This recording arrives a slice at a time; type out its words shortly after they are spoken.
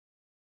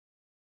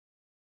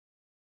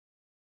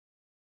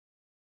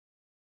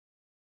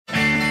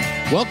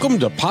Welcome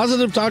to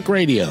Positive Talk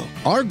Radio.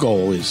 Our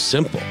goal is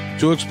simple,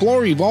 to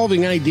explore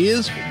evolving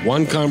ideas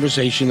one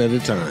conversation at a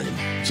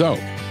time. So,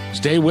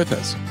 stay with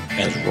us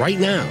as right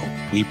now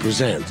we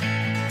present.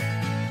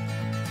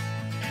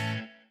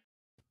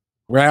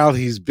 Well,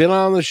 he's been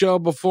on the show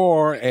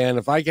before, and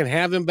if I can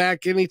have him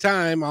back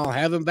anytime, I'll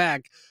have him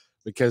back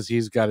because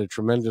he's got a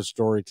tremendous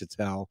story to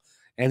tell.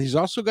 And he's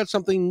also got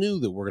something new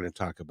that we're going to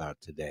talk about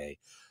today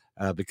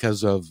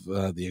because of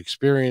the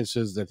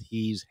experiences that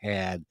he's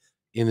had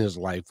in his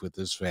life with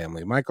his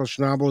family. Michael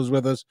Schnabel is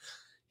with us.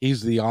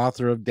 He's the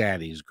author of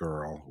Daddy's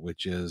Girl,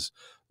 which is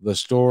the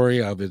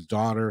story of his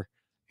daughter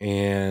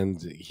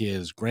and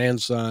his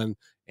grandson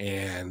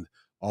and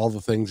all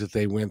the things that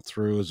they went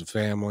through as a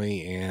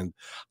family. And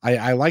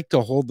I like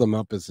to hold them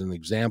up as an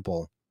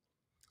example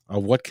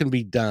of what can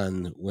be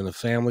done when a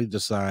family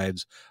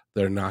decides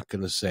they're not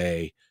going to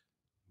say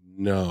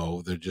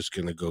no, they're just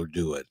going to go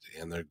do it,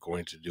 and they're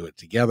going to do it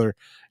together,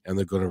 and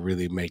they're going to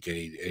really make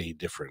a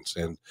difference.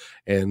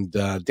 And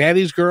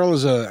Daddy's Girl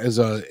is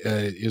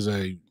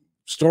a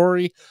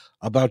story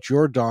about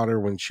your daughter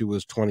when she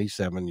was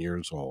 27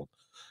 years old.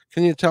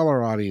 Can you tell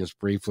our audience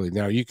briefly?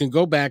 Now, you can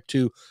go back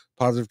to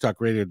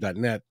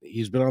positivetalkradio.net.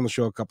 He's been on the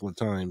show a couple of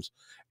times,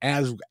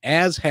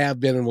 as have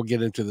been, and we'll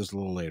get into this a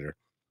little later,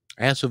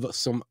 as of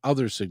some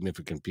other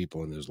significant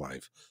people in his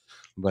life.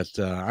 But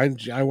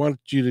I want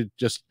you to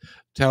just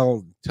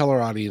tell our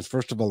audience,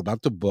 first of all,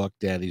 about the book,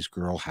 Daddy's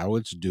Girl, how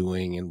it's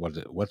doing, and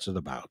what's it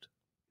about.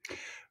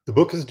 The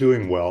book is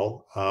doing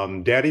well.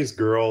 Daddy's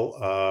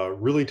Girl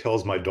really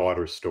tells my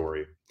daughter's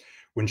story.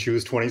 When she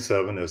was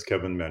 27, as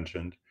Kevin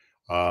mentioned,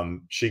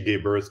 she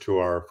gave birth to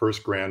our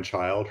first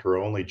grandchild, her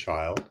only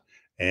child,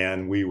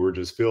 and we were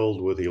just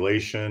filled with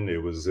elation.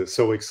 It was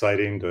so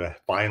exciting to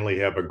finally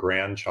have a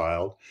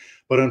grandchild.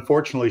 But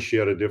unfortunately, she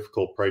had a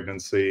difficult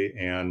pregnancy,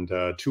 and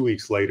 2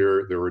 weeks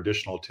later, there were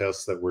additional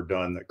tests that were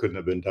done that couldn't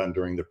have been done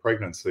during the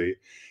pregnancy.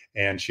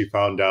 And she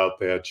found out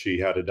that she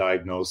had a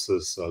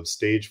diagnosis of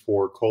stage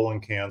 4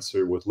 colon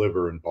cancer with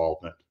liver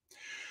involvement.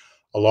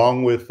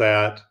 Along with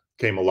that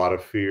came a lot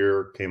of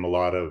fear, came a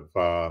lot of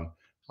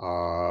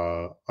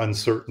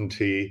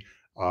uncertainty,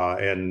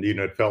 and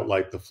it felt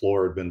like the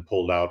floor had been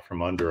pulled out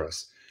from under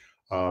us.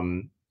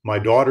 My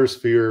daughter's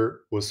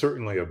fear was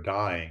certainly of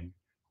dying,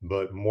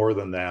 but more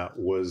than that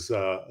was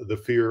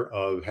the fear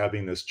of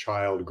having this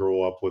child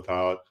grow up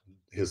without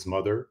his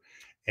mother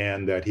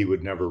and that he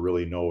would never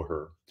really know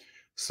her.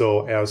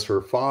 So as her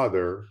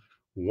father,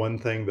 one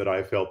thing that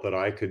I felt that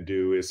I could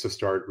do is to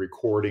start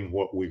recording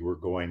what we were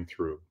going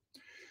through.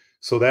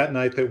 So that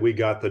night that we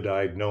got the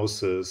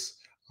diagnosis,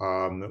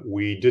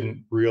 we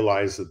didn't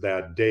realize it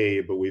that day,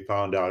 but we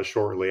found out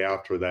shortly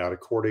after that,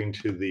 according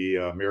to the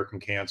American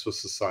Cancer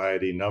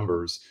Society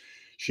numbers,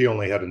 she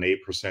only had an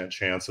 8%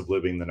 chance of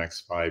living the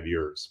next 5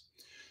 years.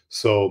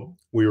 So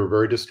we were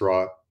very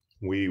distraught.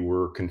 We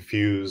were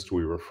confused.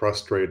 We were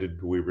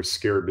frustrated. We were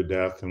scared to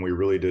death, and we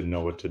really didn't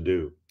know what to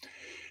do.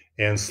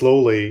 And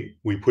slowly,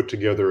 we put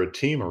together a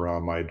team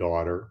around my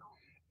daughter,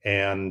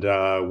 and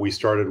we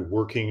started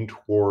working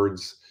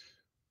towards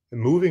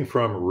moving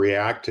from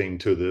reacting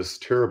to this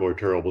terrible,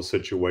 terrible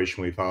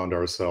situation we found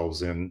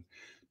ourselves in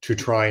to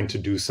trying to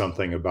do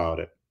something about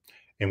it.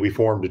 And we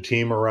formed a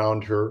team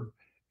around her.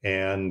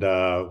 And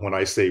when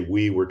I say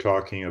we, we're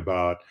talking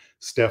about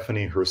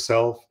Stephanie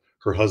herself,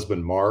 her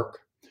husband, Mark,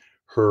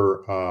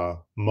 her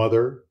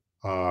mother,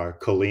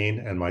 Colleen,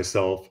 and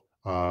myself,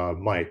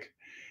 Mike.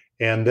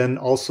 And then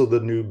also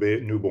the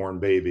newborn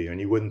baby. And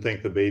you wouldn't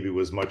think the baby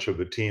was much of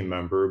a team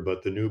member,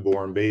 but the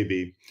newborn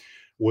baby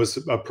was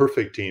a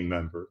perfect team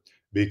member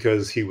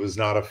because he was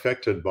not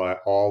affected by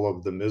all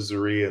of the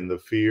misery and the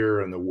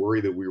fear and the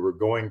worry that we were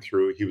going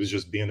through. He was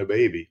just being a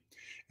baby.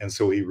 And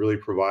so he really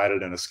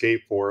provided an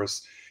escape for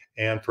us.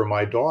 And for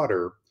my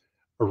daughter,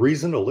 a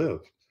reason to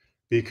live.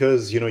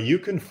 Because, you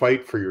can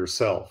fight for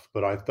yourself,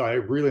 but I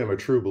really am a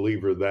true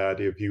believer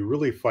that if you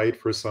really fight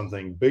for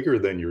something bigger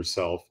than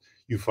yourself,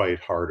 you fight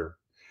harder.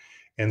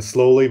 And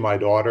slowly, my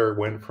daughter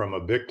went from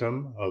a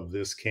victim of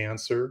this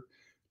cancer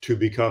to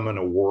becoming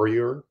a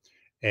warrior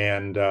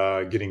and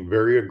getting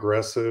very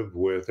aggressive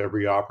with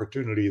every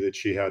opportunity that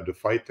she had to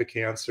fight the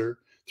cancer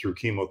through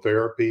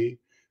chemotherapy,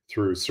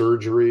 through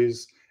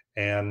surgeries,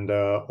 and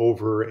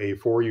over a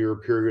 4-year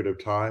period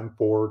of time,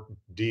 4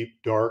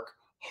 deep, dark,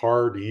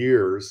 hard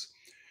years,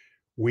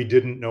 we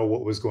didn't know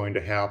what was going to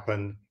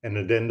happen. And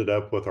it ended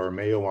up with our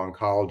Mayo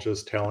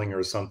oncologist telling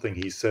her something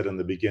he said in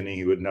the beginning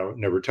he would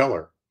never tell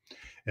her.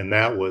 And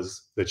that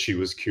was that she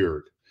was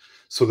cured.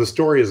 So the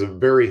story is a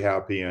very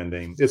happy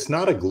ending. It's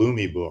not a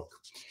gloomy book.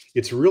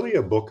 It's really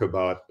a book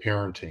about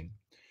parenting.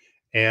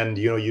 And,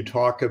 you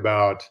talk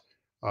about,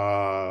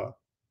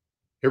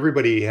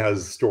 everybody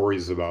has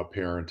stories about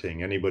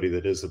parenting, anybody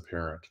that is a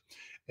parent.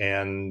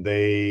 And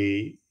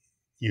you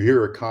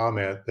hear a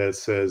comment that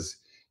says,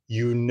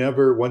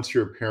 once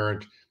you're a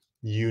parent,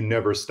 you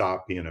never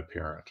stop being a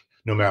parent,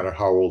 no matter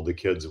how old the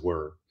kids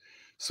were.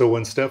 So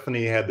when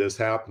Stephanie had this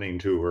happening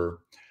to her,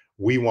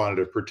 we wanted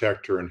to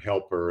protect her and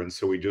help her. And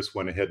so we just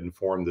went ahead and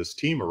formed this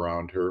team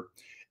around her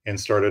and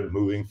started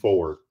moving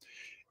forward.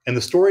 And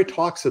the story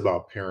talks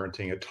about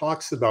parenting. It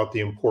talks about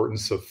the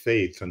importance of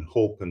faith and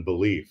hope and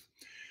belief.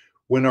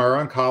 When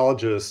our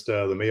oncologist,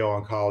 the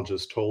Mayo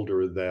oncologist, told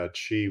her that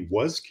she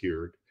was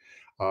cured,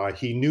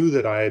 he knew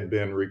that I had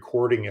been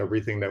recording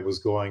everything that was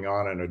going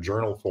on in a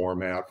journal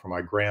format for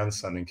my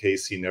grandson in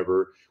case he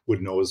never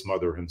would know his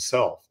mother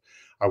himself.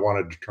 I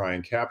wanted to try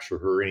and capture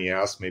her, and he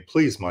asked me,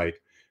 please,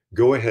 Mike,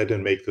 go ahead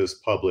and make this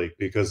public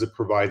because it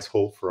provides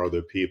hope for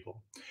other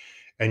people.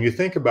 And you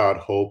think about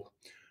hope,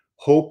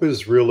 hope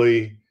is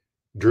really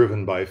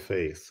driven by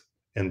faith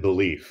and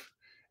belief.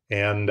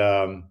 And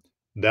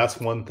that's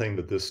one thing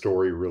that this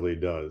story really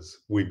does.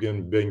 We've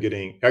been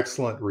getting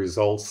excellent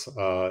results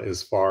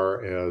as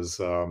far as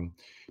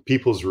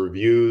people's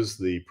reviews.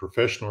 The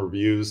professional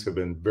reviews have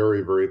been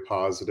very, very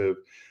positive.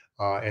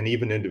 And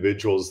even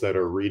individuals that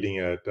are reading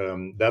it,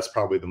 that's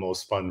probably the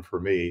most fun for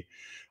me.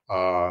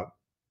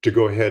 To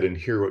go ahead and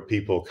hear what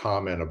people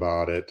comment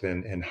about it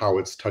and how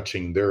it's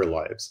touching their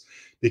lives.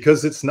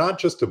 Because it's not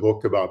just a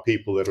book about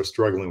people that are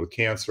struggling with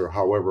cancer.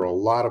 However, a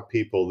lot of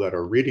people that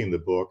are reading the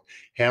book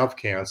have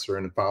cancer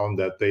and found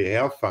that they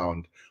have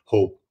found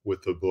hope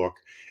with the book.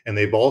 And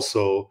they've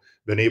also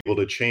been able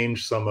to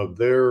change some of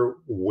their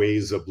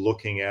ways of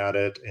looking at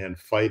it and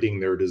fighting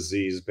their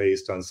disease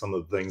based on some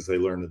of the things they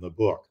learned in the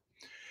book.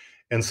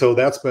 And so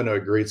that's been a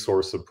great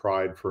source of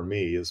pride for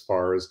me as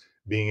far as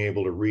being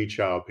able to reach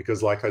out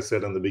because, like I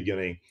said in the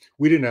beginning,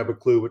 we didn't have a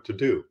clue what to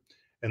do.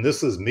 And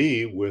this is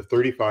me with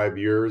 35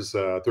 years,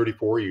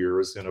 34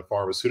 years in a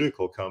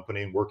pharmaceutical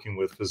company, working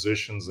with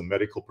physicians and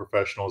medical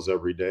professionals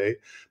every day.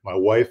 My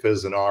wife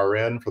is an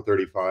RN for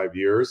 35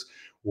 years,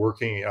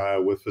 working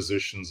with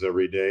physicians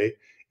every day.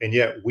 And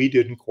yet we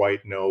didn't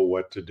quite know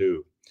what to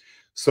do.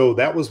 So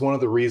that was one of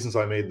the reasons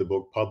I made the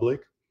book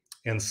public.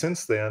 And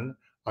since then,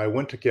 I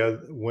went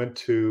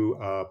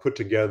to put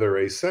together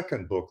a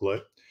second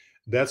booklet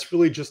that's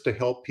really just to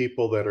help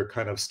people that are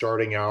kind of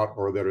starting out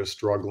or that are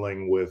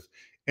struggling with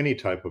any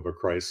type of a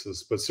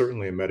crisis, but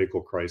certainly a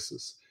medical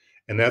crisis.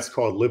 And that's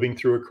called Living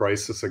Through a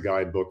Crisis, a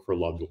guidebook for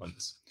loved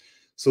ones.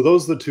 So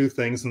those are the two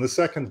things. And the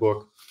second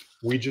book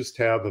we just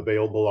have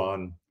available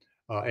on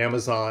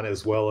Amazon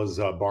as well as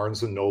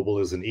Barnes and Noble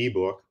as an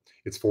ebook.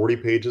 It's 40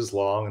 pages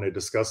long and it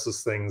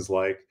discusses things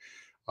like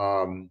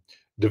um,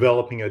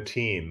 developing a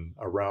team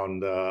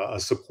around a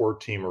support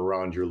team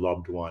around your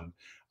loved one,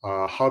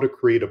 how to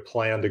create a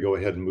plan to go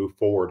ahead and move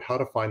forward, how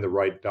to find the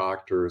right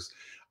doctors,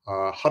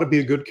 how to be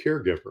a good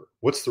caregiver,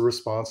 what's the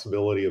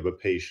responsibility of a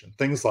patient,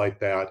 things like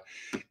that.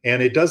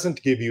 And it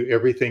doesn't give you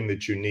everything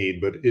that you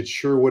need, but it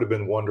sure would have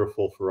been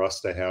wonderful for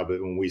us to have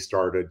it when we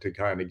started to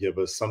kind of give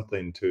us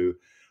something to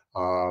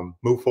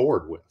move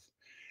forward with.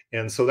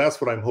 And so that's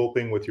what I'm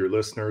hoping with your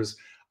listeners.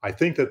 I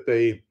think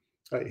that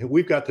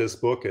we've got this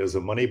book as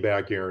a money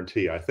back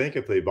guarantee. I think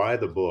if they buy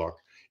the book,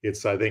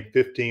 it's, I think,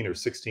 $15 or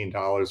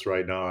 $16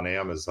 right now on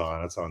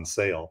Amazon. It's on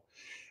sale.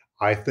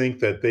 I think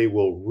that they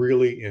will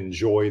really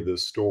enjoy the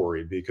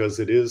story because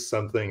it is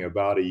something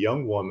about a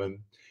young woman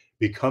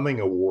becoming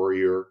a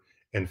warrior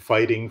and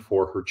fighting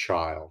for her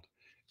child.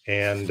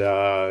 And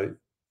the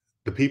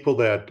people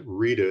that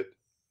read it,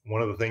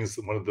 one of the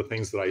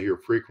things that I hear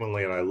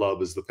frequently and I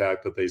love is the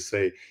fact that they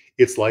say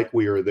it's like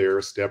we are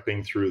there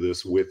stepping through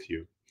this with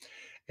you.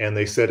 And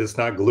they said it's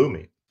not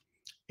gloomy.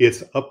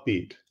 It's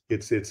upbeat.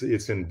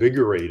 It's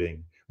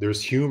invigorating.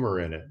 There's humor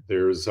in it.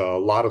 There's a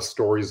lot of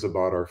stories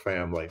about our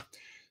family.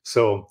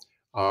 So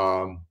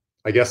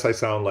I guess I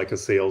sound like a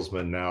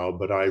salesman now,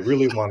 but I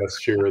really want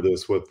to share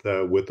this with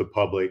the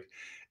public,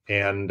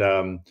 and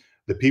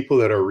the people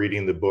that are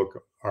reading the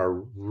book are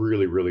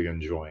really, really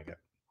enjoying it.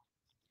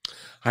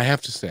 I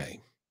have to say,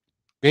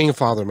 being a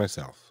father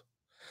myself,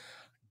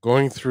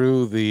 going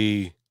through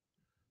the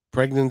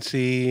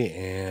pregnancy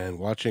and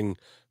watching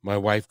my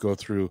wife go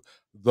through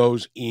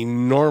those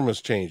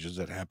enormous changes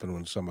that happen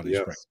when somebody's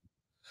pregnant, Yes.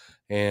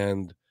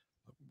 and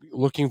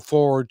looking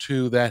forward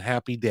to that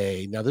happy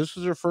day. Now, this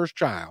is her first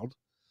child.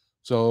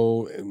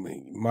 So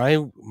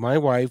my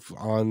wife,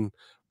 on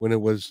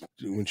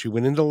when she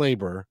went into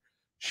labor,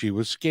 she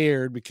was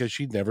scared because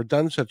she'd never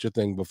done such a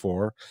thing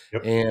before,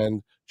 Yep.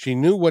 and she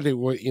knew what it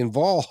would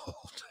involve.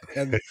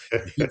 And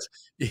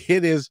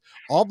it is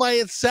all by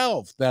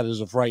itself that is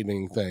a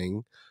frightening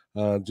thing,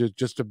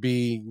 just to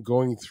be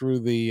going through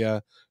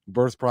the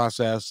birth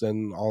process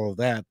and all of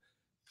that.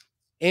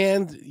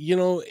 And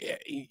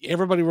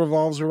everybody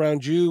revolves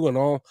around you and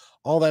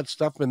all that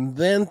stuff, and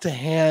then to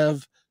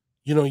have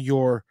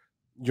your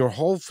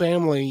whole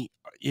family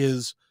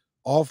is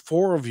all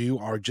four of you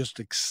are just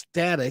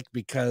ecstatic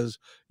because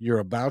you're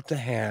about to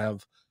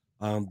have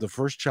the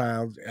first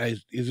child.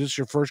 Is this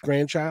your first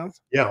grandchild?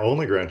 Yeah.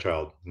 Only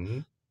grandchild.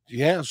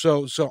 Yeah,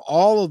 so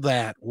all of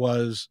that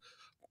was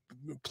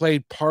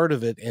played part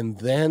of it, and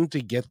then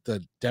to get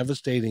the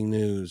devastating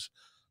news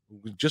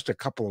just a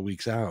couple of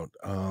weeks out,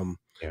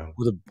 Yeah.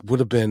 would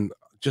have been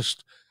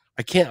just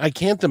I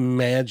can't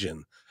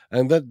imagine.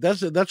 And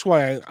that's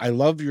why I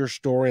love your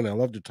story and I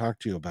love to talk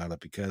to you about it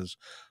because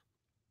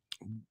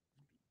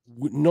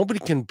nobody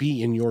can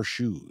be in your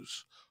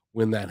shoes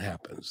when that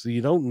happens.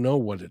 You don't know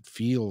what it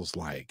feels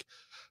like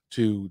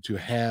to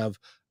have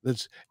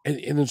that's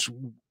and it's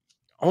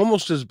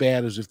almost as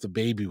bad as if the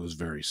baby was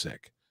very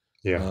sick.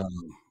 Yeah.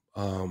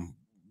 Um,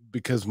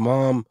 because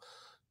mom,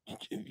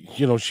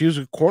 she was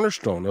a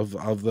cornerstone of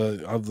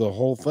the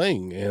whole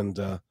thing,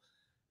 and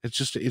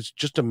it's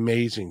just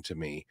amazing to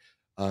me.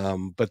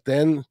 But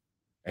then,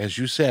 as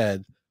you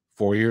said,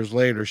 4 years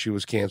later, she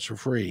was cancer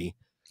free.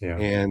 Yeah.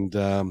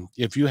 And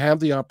if you have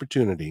the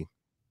opportunity,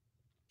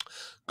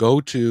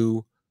 go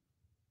to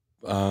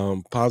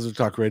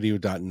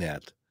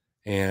positivetalkradio.net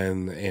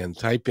and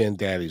type in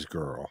Daddy's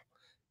Girl.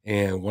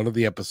 And one of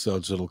the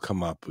episodes that'll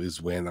come up is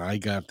when I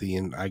got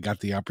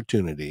the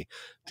opportunity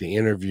to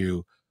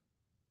interview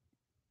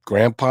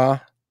grandpa,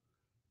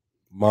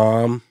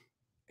 mom,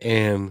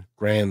 and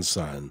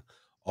grandson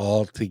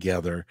all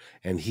together,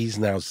 and he's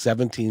now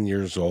 17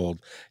 years old.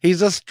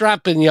 He's a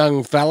strapping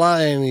young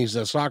fella, and he's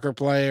a soccer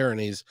player,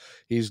 and he's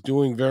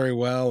doing very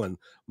well, and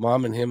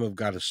mom and him have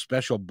got a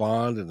special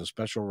bond and a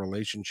special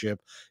relationship.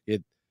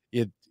 It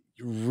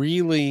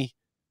really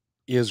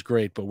is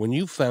great. But when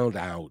you found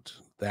out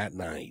that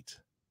night,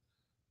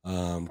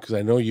 because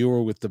I know you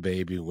were with the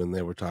baby when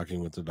they were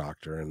talking with the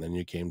doctor, and then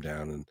you came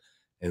down,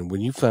 and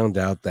when you found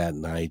out that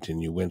night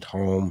and you went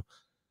home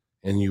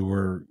and you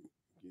were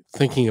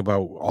thinking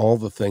about all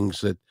the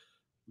things that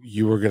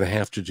you were going to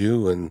have to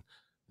do, and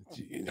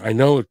I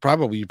know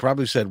you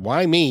probably said,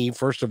 why me?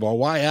 First of all,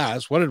 why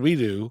us? What did we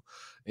do?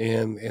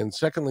 And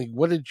secondly,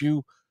 what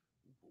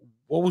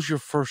was your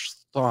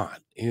first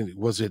thought? And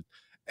was it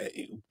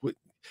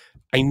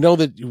I know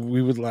that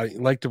we would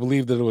like to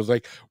believe that it was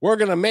like, we're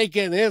going to make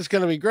it and it's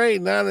going to be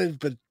great,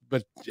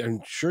 but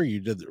I'm sure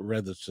you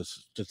read the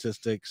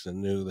statistics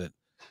and knew that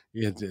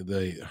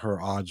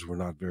her odds were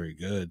not very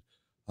good.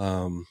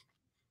 um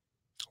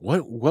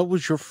what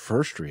was your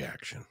first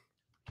reaction?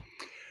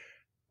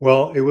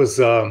 Well, it was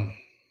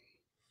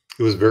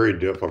very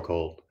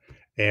difficult,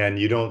 and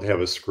you don't have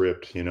a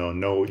script, you know.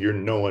 No, you're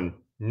no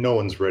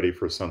one's ready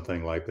for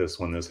something like this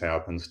when this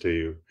happens to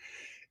you.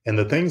 And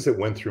the things that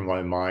went through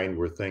my mind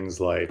were things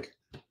like,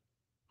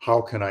 how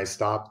can I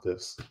stop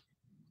this?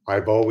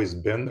 I've always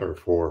been there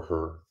for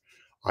her.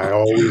 I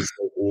always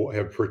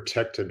have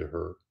protected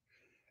her.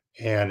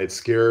 And it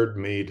scared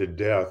me to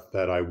death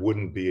that I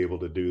wouldn't be able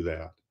to do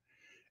that.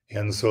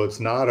 And so it's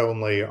not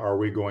only are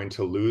we going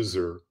to lose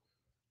her,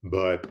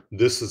 but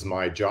this is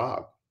my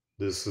job.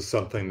 This is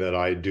something that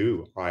I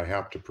do. I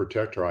have to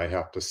protect her. I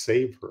have to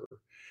save her.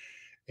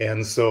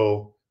 And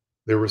so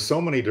there were so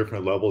many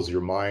different levels.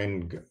 Your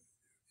mind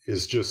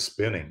is just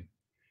spinning.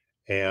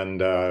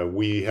 And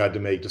we had to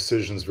make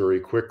decisions very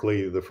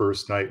quickly. The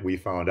first night we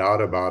found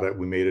out about it,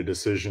 we made a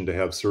decision to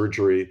have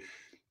surgery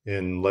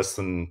in less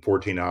than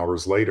 14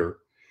 hours later.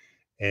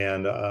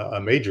 And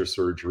a major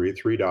surgery,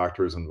 three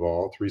doctors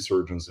involved, three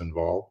surgeons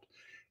involved.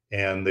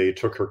 And they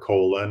took her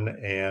colon,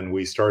 and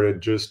we started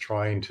just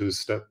trying to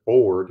step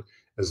forward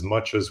as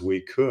much as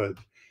we could.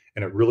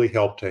 And it really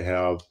helped to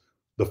have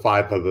the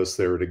five of us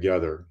there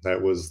together.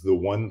 That was the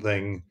one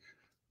thing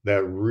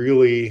that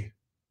really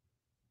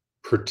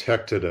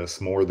protected us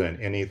more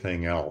than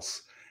anything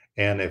else.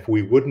 And if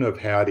we wouldn't have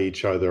had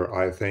each other,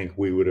 I think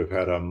we would have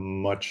had a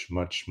much,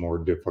 much more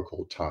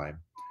difficult time.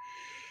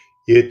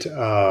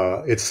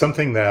 It's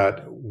something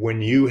that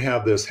when you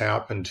have this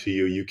happen to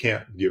you, you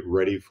can't get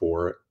ready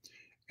for it,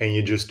 and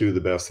you just do the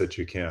best that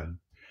you can.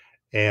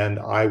 And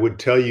I would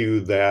tell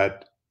you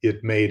that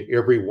it made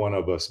every one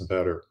of us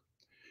better.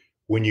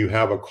 When you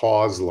have a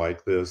cause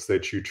like this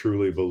that you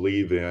truly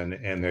believe in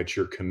and that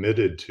you're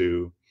committed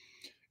to,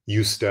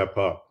 you step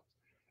up.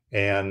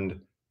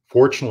 And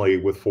fortunately,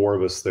 with four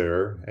of us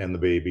there and the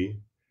baby,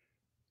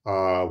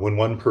 when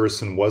one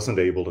person wasn't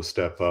able to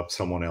step up,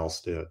 someone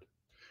else did.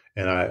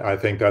 And I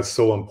think that's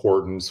so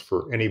important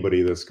for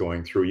anybody that's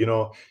going through. You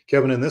know,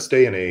 Kevin, in this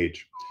day and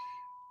age,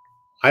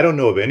 I don't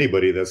know of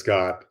anybody that's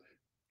got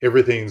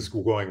everything's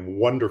going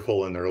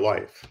wonderful in their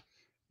life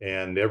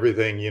and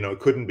everything, you know,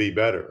 couldn't be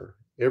better.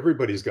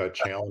 Everybody's got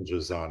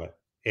challenges on it.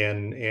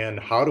 And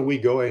how do we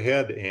go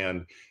ahead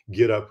and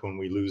get up when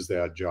we lose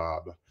that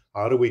job?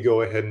 How do we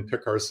go ahead and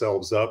pick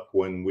ourselves up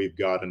when we've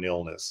got an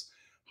illness?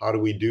 How do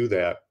we do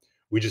that?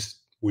 We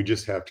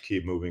just have to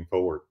keep moving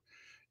forward.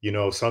 You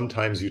know,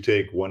 sometimes you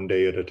take one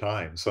day at a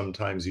time,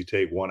 sometimes you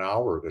take 1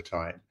 hour at a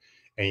time,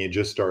 and you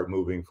just start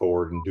moving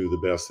forward and do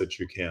the best that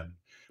you can.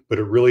 But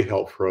it really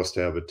helped for us to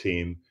have a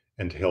team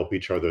and to help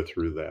each other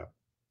through that.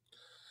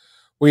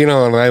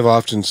 Well, and I've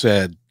often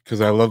said,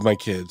 because I love my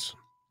kids,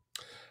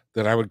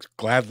 that I would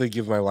gladly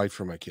give my life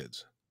for my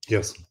kids.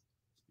 Yes.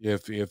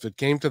 If it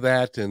came to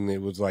that and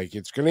it was like,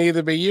 it's going to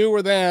either be you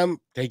or them,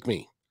 take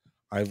me.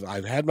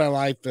 I've had my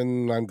life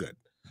and I'm good.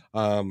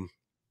 But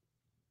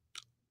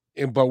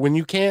when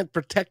you can't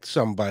protect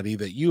somebody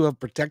that you have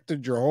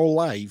protected your whole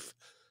life,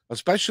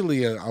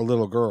 especially a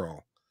little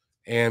girl,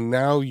 and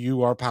now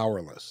you are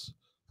powerless,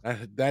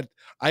 that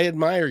I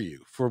admire you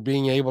for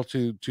being able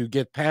to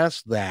get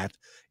past that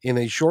in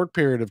a short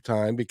period of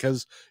time,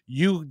 because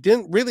you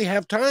didn't really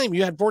have time.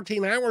 You had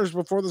 14 hours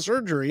before the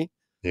surgery,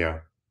 Yeah.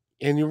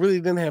 and you really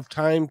didn't have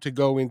time to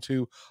go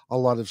into a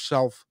lot of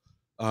self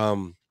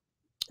um,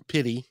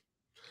 pity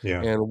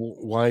Yeah. And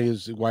why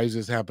is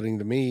this happening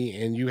to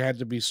me? And you had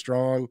to be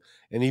strong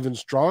and even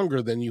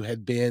stronger than you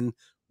had been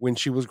when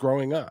she was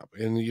growing up.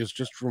 And it's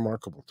just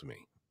remarkable to me.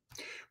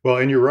 Well,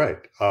 and you're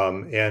right.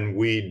 And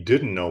we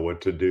didn't know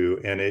what to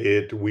do. And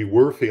we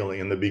were feeling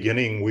in the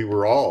beginning, we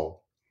were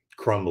all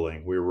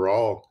crumbling, we were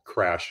all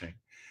crashing.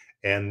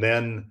 And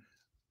then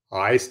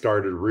I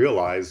started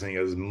realizing,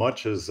 as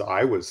much as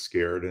I was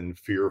scared and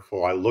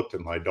fearful, I looked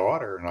at my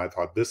daughter and I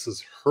thought, this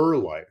is her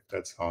life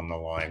that's on the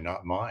line,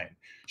 not mine.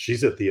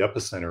 She's at the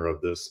epicenter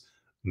of this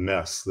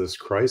mess, this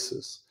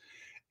crisis.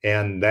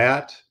 And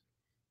that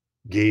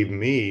gave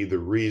me the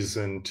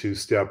reason to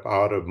step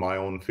out of my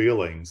own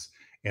feelings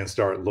and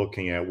start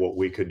looking at what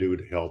we could do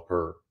to help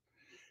her.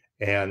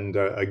 And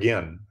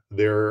again,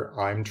 there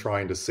I'm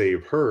trying to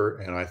save her,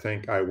 and I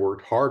think I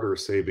worked harder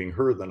saving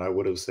her than I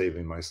would have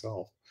saving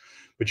myself.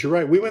 But you're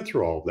right, we went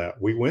through all of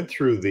that. We went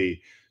through the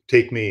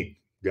take me,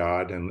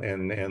 God,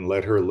 and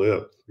let her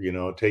live,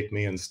 take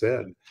me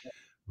instead.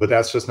 But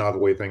that's just not the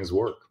way things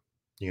work.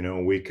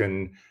 We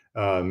can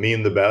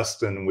mean the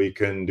best and we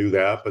can do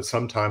that, but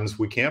sometimes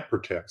we can't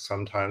protect.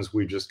 Sometimes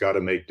we just got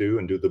to make do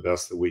and do the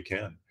best that we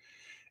can.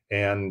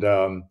 And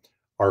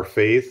our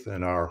faith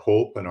and our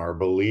hope and our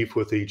belief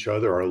with each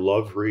other, our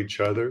love for each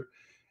other,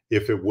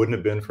 if it wouldn't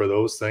have been for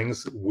those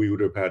things, we would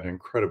have had an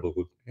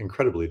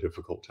incredibly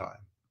difficult time.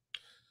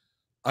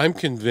 I'm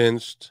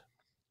convinced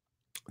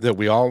that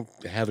we all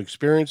have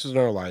experiences in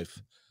our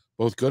life,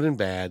 both good and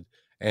bad,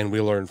 and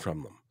we learn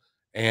from them.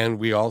 And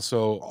we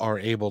also are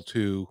able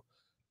to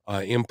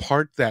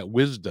impart that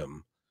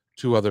wisdom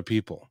to other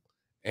people.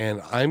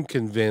 And I'm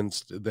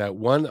convinced that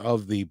one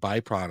of the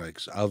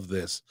byproducts of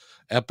this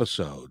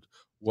episode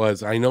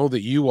was, I know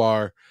that you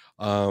are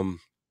um,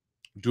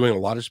 doing a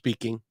lot of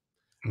speaking.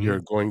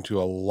 You're Mhm. going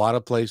to a lot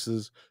of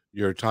places.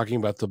 You're talking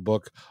about the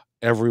book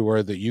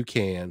everywhere that you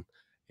can.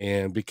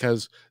 And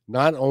because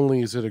not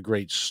only is it a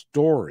great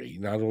story,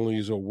 not only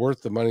is it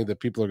worth the money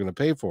that people are going to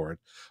pay for it,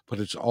 but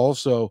it's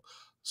also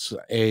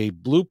a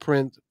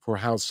blueprint for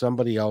how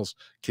somebody else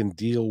can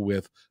deal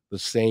with the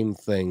same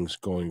things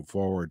going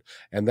forward.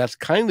 And that's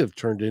kind of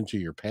turned into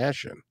your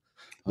passion.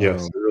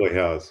 Yes, Um, it really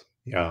has.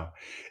 Yeah.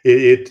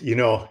 It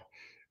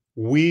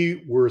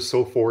we were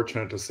so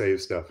fortunate to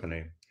save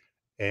Stephanie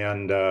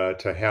and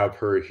to have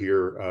her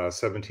here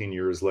 17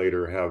 years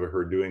later, have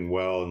her doing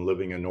well and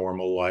living a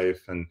normal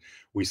life. And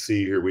we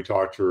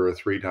talk to her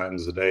 3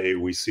 times a day.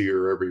 We see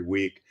her every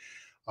week.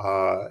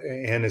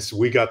 And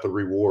we got the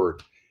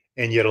reward.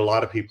 And yet a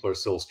lot of people are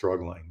still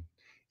struggling.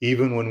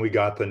 Even when we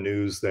got the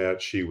news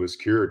that she was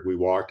cured, we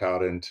walked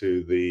out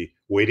into the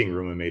waiting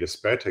room and made a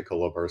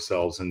spectacle of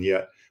ourselves. And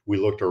yet we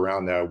looked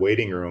around that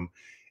waiting room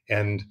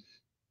and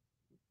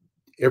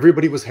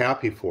everybody was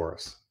happy for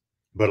us.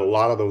 But a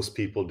lot of those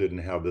people didn't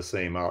have the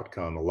same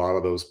outcome. A lot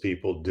of those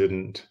people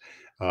didn't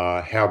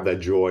have that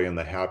joy and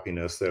the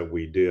happiness that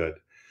we did.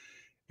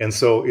 And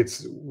so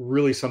it's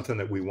really something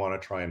that we want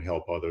to try and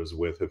help others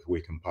with if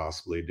we can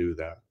possibly do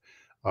that.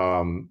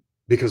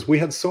 Because we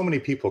had so many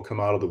people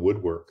come out of the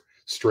woodwork,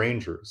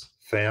 strangers,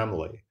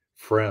 family,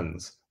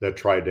 friends that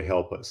tried to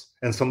help us.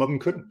 And some of them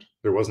couldn't.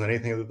 There wasn't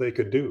anything that they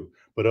could do,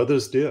 but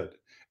others did.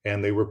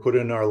 And they were put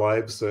in our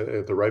lives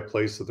at the right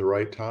place at the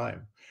right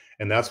time.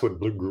 And that's what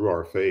grew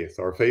our faith.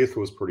 Our faith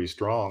was pretty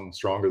strong,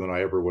 stronger than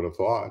I ever would have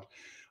thought.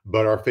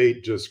 But our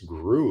faith just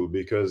grew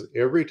because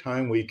every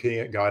time we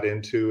got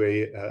into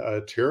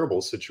a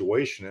terrible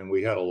situation, and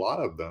we had a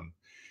lot of them,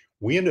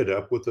 we ended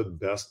up with the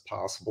best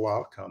possible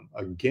outcome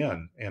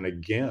again and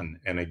again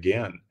and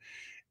again.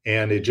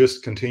 And it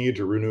just continued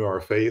to renew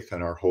our faith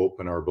and our hope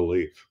and our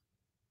belief.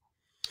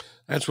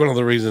 that's one of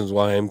the reasons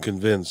why I'm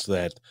convinced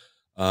that,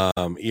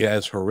 yeah,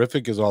 as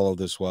horrific as all of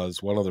this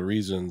was, one of the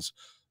reasons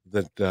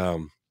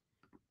that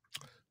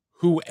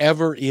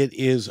whoever it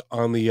is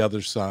on the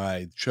other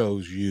side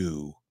chose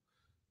you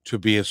to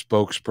be a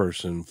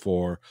spokesperson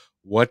for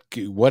what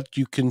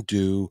you can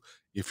do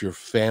if your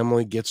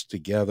family gets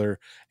together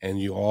and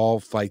you all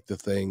fight the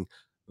thing,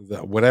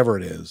 that whatever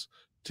it is,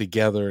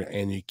 together,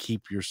 and you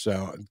keep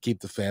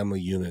the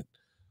family unit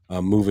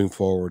moving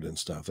forward and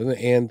stuff,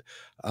 and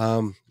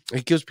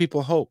it gives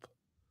people hope.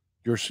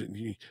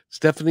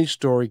 Stephanie's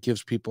story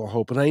gives people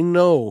hope, and I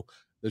know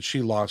that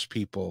she lost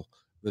people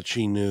that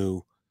she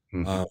knew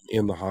Mhm.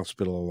 in the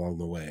hospital along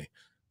the way,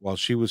 while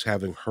she was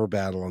having her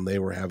battle and they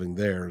were having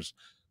theirs.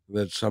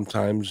 That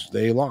sometimes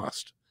they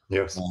lost,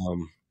 Yes.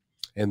 um,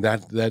 and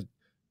that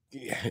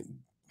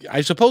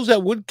I suppose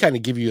that would kind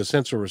of give you a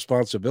sense of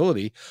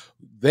responsibility.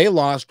 They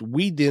lost,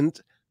 we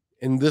didn't,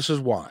 and this is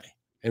why,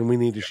 and we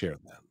need to share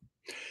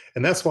that.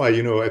 And that's why,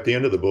 at the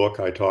end of the book,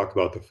 I talk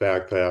about the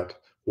fact that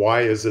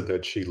why is it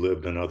that she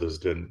lived and others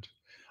didn't?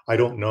 I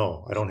don't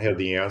know. I don't have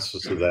the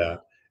answers to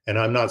that. And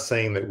I'm not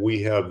saying that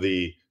we have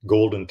the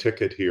golden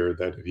ticket here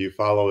that if you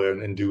follow it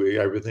and do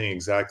everything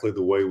exactly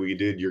the way we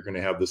did, you're going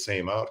to have the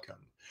same outcome.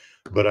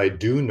 But I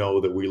do know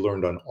that we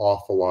learned an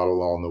awful lot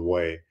along the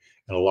way.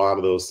 And a lot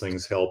of those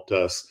things helped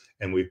us.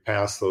 And we've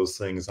passed those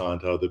things on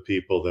to other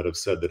people that have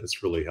said that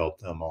it's really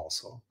helped them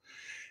also.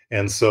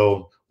 And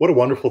so what a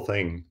wonderful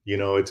thing.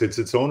 It's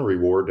its own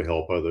reward to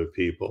help other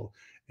people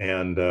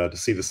and to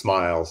see the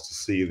smiles, to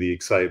see the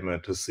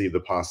excitement, to see the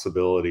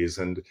possibilities,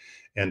 and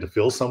to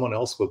fill someone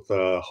else with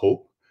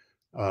hope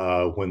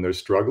when they're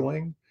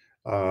struggling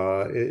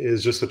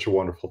is just such a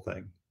wonderful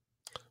thing.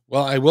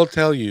 Well, I will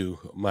tell you,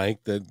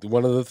 Mike, that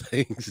one of the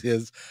things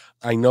is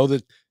I know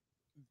that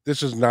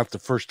this is not the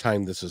first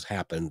time this has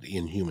happened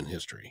in human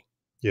history,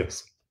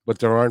 Yes. but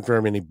there aren't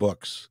very many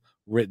books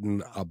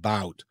written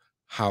about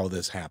how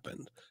this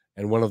happened.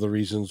 And one of the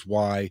reasons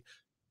why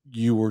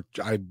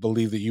I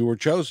believe that you were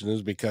chosen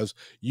is because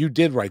you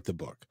did write the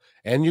book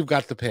and you've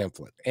got the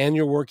pamphlet and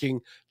you're working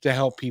to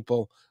help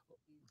people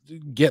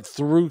get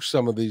through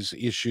some of these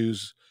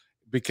issues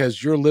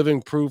because you're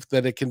living proof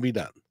that it can be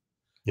done.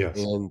 Yes.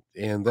 And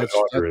My that's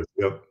that. daughter is.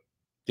 Yep.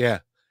 Yeah,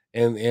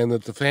 and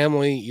that the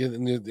family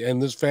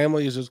and this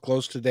family is as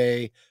close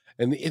today,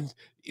 and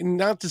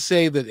not to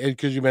say that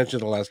because you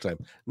mentioned the last time,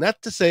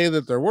 not to say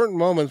that there weren't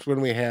moments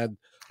when we had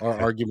our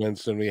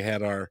arguments and we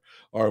had our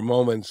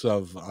moments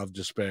of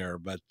despair,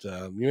 but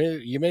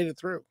you made it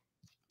through.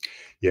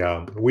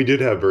 Yeah, we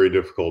did have very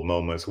difficult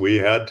moments. We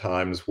had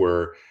times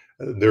where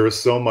there was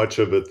so much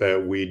of it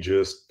that we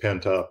just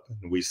pent up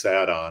and we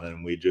sat on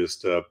and we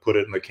just put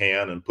it in the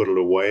can and put it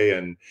away.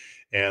 And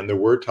there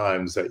were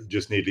times that you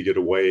just need to get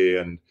away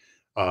and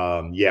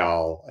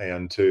yell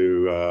and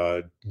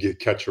to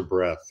catch your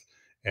breath.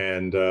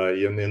 And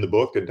in the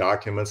book, it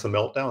documents a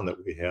meltdown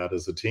that we had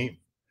as a team,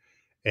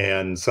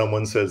 and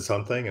someone said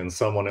something and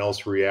someone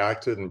else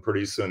reacted, and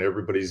pretty soon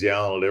everybody's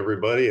yelling at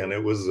everybody, and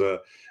it was a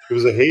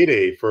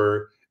heyday.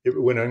 For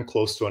it went in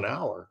close to an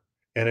hour,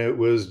 and it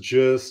was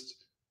just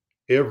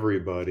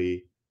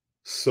everybody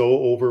so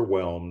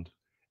overwhelmed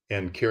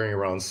and carrying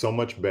around so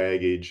much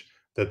baggage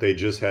that they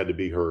just had to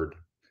be heard,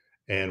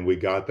 and we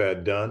got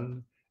that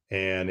done.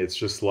 And it's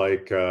just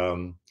like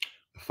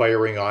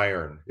firing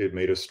iron. It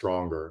made us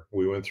stronger.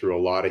 We went through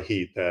a lot of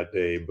heat that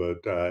day, but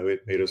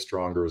it made us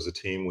stronger as a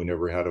team. We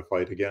never had a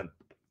fight again.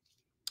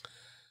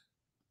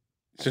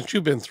 Since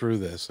you've been through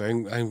this, I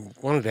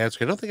wanted to ask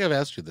you. I don't think I've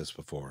asked you this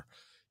before.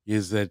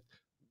 Is that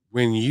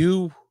when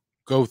you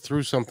go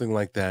through something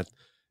like that,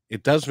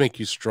 it does make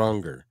you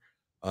stronger.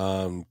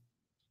 Um,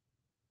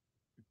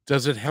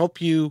 Does it help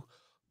you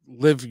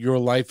live your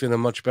life in a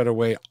much better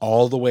way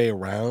all the way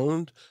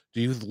around?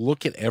 Do you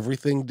look at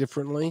everything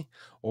differently,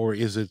 or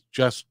is it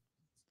just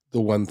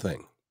the one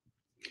thing?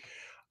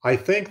 I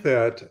think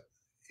that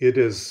it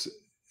has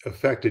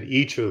affected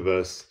each of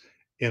us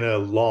in a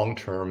long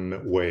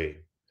term way,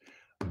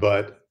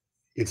 but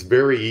it's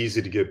very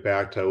easy to get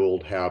back to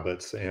old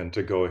habits and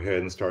to go ahead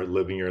and start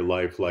living your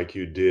life like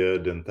you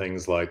did and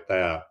things like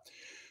that.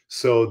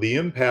 So the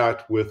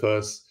impact with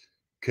us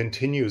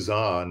continues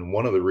on.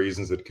 One of the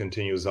reasons it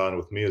continues on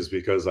with me is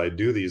because I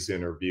do these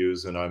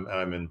interviews and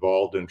I'm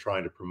involved in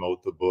trying to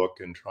promote the book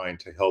and trying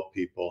to help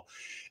people.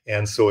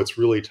 And so it's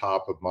really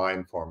top of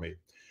mind for me.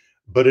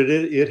 But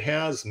it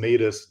has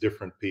made us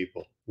different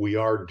people. We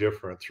are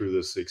different through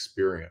this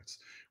experience.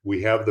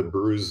 We have the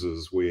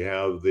bruises, we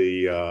have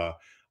the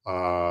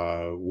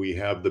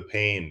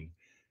pain,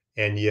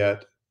 and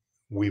yet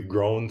we've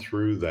grown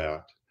through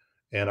that.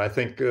 And I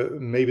think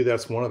maybe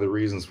that's one of the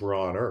reasons we're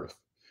on Earth,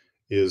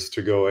 is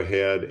to go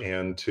ahead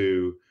and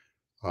to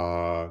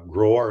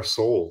grow our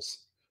souls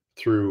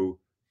through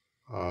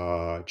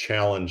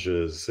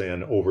challenges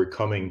and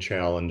overcoming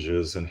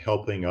challenges and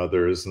helping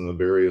others and the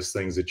various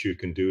things that you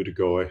can do to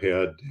go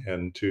ahead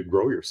and to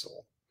grow your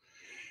soul.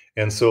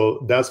 And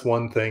so that's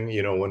one thing,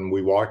 when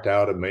we walked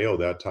out of Mayo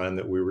that time,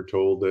 that we were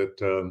told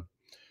that,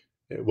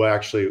 well,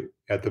 actually,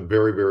 at the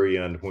very, very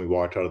end, when we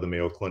walked out of the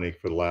Mayo Clinic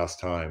for the last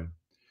time,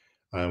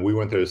 we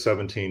went there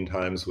 17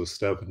 times with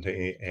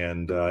Stephanie,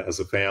 and as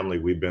a family,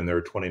 we've been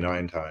there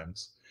 29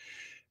 times.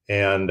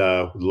 And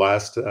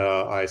last,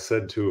 I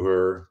said to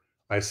her,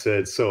 I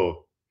said,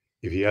 "So,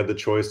 if you had the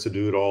choice to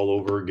do it all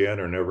over again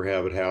or never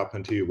have it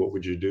happen to you, what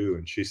would you do?"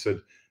 And she said,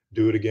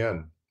 "Do it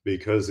again,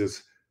 because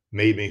it's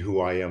made me who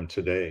I am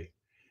today."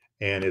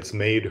 And it's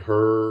made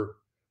her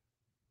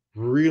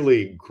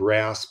really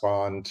grasp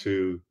on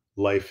to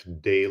life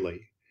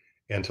daily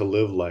and to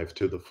live life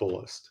to the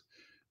fullest.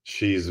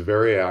 She's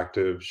very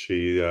active.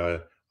 She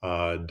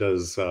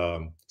does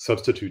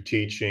substitute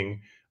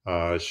teaching.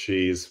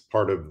 She's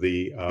part of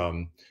the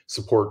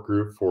support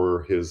group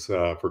for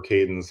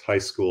Caden's high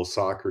school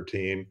soccer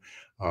team.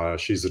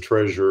 She's a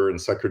treasurer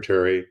and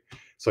secretary.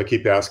 So I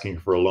keep asking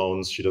for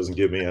loans. She doesn't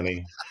give me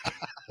any.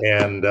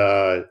 And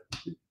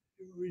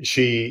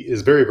she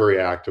is very, very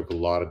active with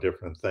a lot of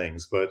different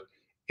things. But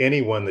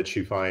anyone that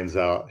she finds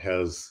out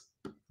has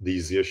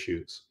these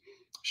issues,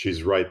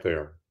 she's right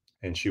there,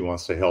 and she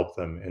wants to help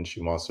them, and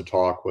she wants to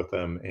talk with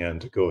them, and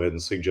to go ahead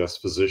and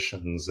suggest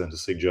physicians and to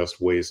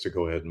suggest ways to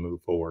go ahead and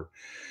move forward,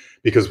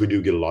 because we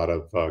do get a lot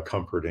of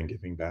comfort in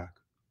giving back.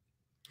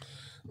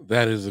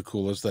 That is the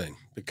coolest thing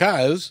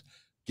because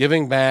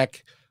giving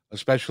back,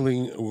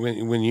 especially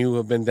when you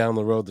have been down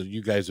the road that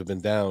you guys have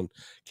been down,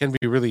 can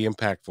be really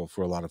impactful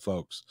for a lot of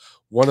folks.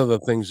 One of the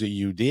things that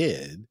you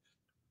did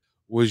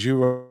was you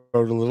wrote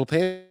a little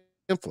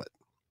pamphlet.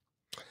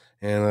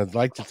 And I'd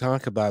like to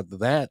talk about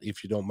that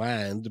if you don't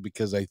mind,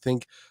 because I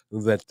think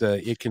that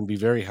it can be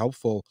very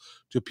helpful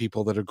to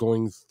people that are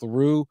going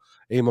through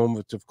a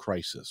moment of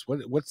crisis.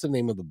 What's the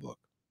name of the book?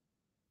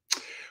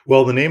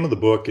 Well, the name of the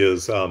book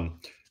is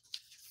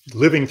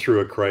Living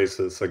Through a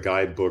Crisis, a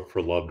guidebook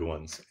for loved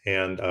ones.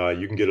 And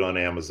you can get it on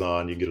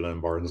Amazon. You can get it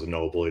on Barnes and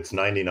Noble. It's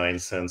 99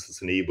 cents.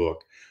 It's an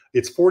ebook.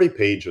 It's 40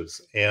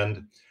 pages.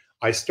 And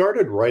I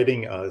started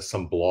writing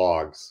some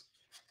blogs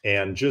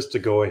and just to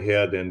go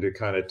ahead and to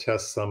kind of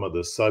test some of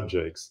the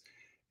subjects.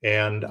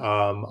 And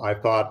I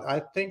thought,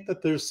 I think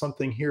that there's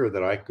something here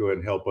that I could go ahead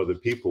and help other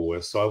people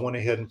with. So I went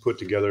ahead and put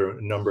together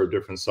a number of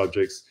different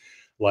subjects,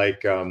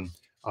 like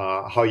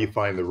how you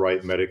find the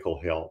right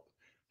medical help,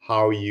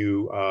 how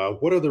you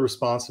what are the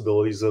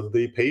responsibilities of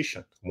the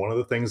patient. One of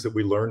the things that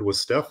we learned with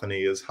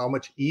Stephanie is how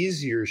much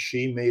easier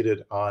she made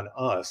it on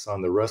us,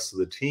 on the rest of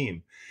the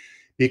team,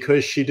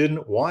 because she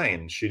didn't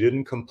whine, she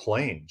didn't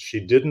complain, she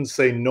didn't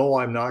say, no,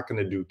 I'm not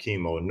going to do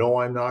chemo, no,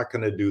 I'm not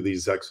going to do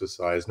these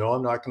exercise, no,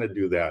 I'm not going to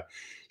do that.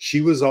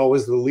 She was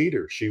always the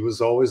leader. She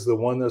was always the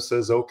one that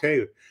says,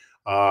 okay,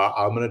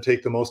 I'm going to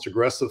take the most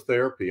aggressive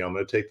therapy, I'm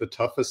going to take the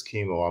toughest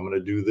chemo, I'm going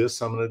to do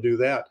this, I'm going to do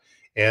that.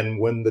 And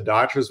when the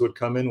doctors would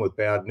come in with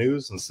bad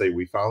news and say,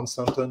 we found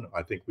something,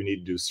 I think we need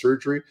to do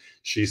surgery,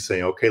 she's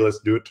saying, okay, let's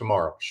do it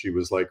tomorrow. She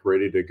was like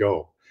ready to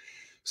go.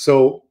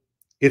 So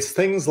it's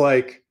things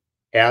like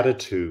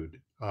attitude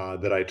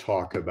that I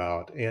talk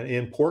about, and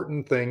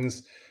important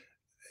things.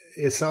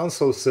 It sounds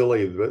so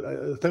silly,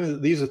 but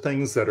these are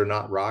things that are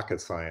not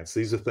rocket science.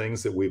 These are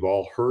things that we've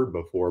all heard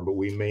before, but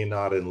we may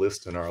not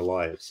enlist in our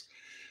lives.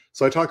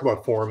 So I talk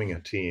about forming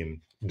a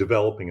team,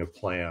 developing a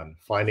plan,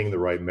 finding the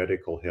right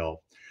medical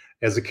help.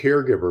 As a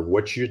caregiver,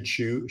 what should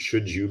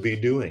you be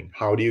doing?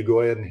 How do you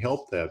go ahead and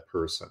help that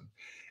person?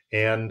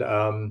 And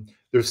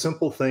there's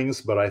simple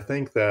things, but I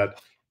think that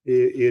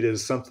it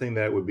is something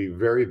that would be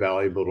very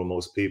valuable to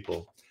most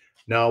people.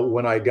 Now,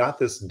 when I got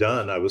this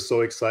done, I was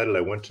so excited.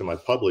 I went to my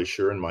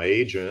publisher and my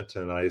agent,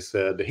 and I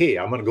said, "Hey,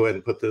 I'm going to go ahead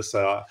and put this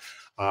on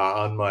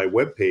my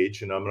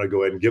webpage, and I'm going to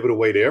go ahead and give it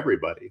away to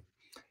everybody."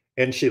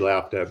 And she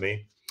laughed at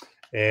me.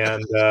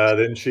 And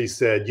then she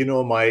said, "You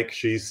know, Mike,"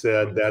 she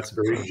said, "that's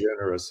very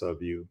generous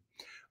of you."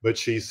 But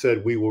she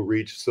said, "We will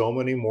reach so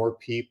many more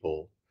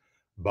people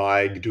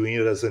by doing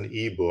it as an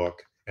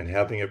ebook and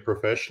having it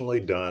professionally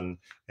done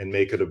and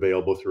make it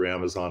available through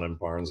Amazon and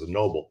Barnes and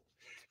Noble."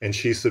 And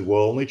she said,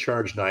 "We'll only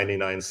charge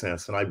 99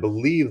 cents." And I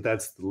believe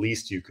that's the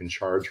least you can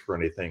charge for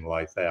anything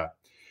like that.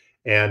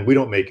 And we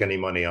don't make any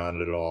money on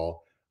it at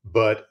all.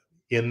 But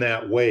in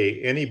that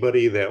way,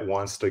 anybody that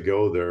wants to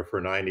go there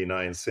for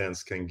 99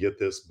 cents can get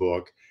this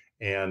book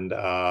and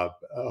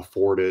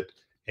afford it.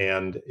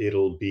 And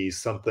it'll be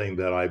something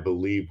that I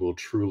believe will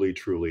truly,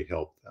 truly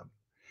help them.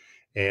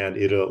 And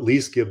it'll at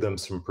least give them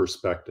some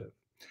perspective.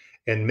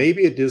 And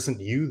maybe it isn't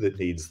you that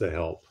needs the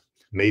help.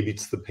 Maybe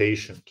it's the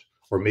patient,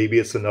 or maybe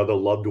it's another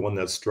loved one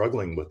that's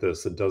struggling with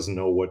this that doesn't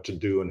know what to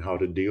do and how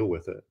to deal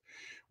with it.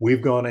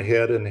 We've gone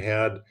ahead and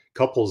had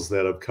couples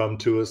that have come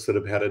to us that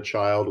have had a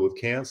child with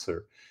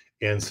cancer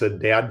and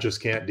said, Dad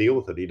just can't deal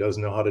with it. He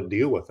doesn't know how to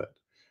deal with it.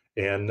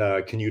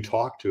 And can you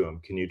talk to him?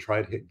 Can you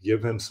try to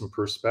give him some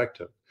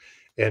perspective?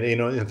 And,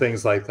 and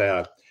things like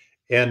that.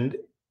 And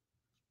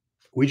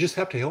we just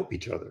have to help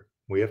each other.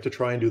 We have to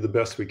try and do the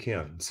best we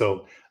can.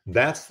 So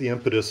that's the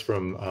impetus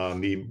from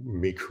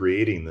me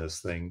creating this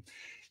thing.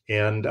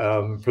 And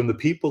from the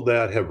people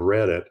that have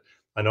read it,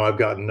 I know I've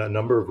gotten a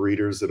number of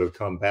readers that have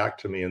come back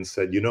to me and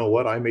said, you know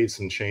what, I made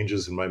some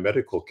changes in my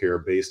medical care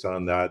based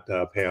on that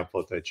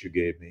pamphlet that you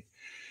gave me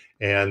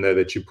and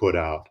that you put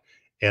out.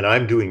 And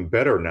I'm doing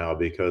better now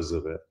because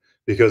of it,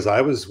 because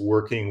I was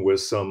working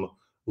with some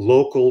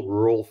local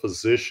rural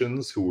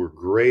physicians who were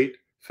great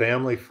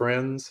family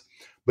friends,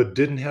 but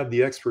didn't have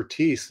the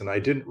expertise. And I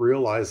didn't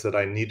realize that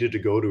I needed to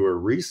go to a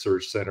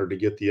research center to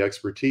get the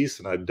expertise.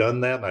 And I've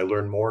done that. And I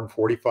learned more in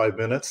 45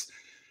 minutes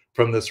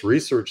from this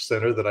research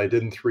center that I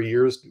did in 3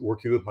 years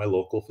working with my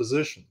local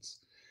physicians.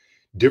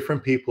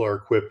 Different people are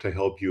equipped to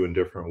help you in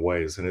different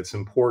ways. And it's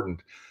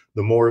important.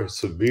 The more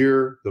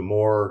severe, the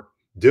more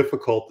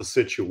difficult the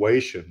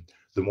situation,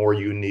 the more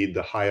you need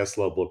the highest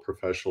level of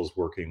professionals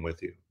working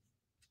with you.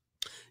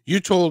 You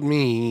told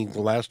me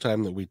the last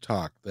time that we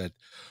talked that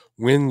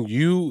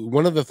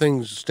one of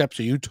the steps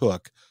that you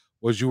took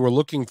was you were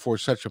looking for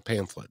such a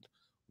pamphlet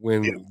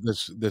Yeah. when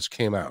this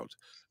came out,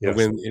 Yes.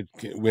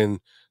 when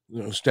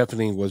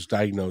Stephanie was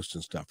diagnosed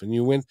and stuff, and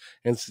you went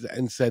and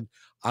said,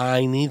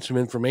 I need some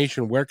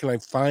information. Where can I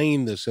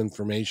find this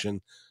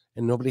information?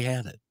 And nobody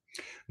had it.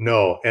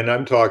 No, and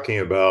I'm talking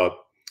about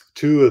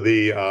two of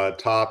the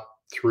top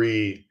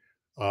three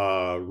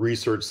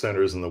research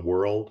centers in the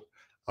world.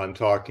 I'm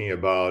talking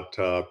about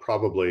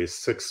probably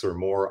 6 or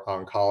more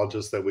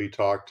oncologists that we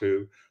talked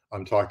to.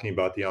 I'm talking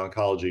about the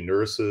oncology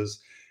nurses,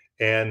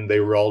 and they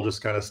were all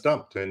just kind of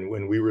stumped. And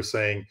when we were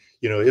saying,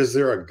 is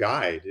there a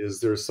guide? Is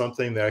there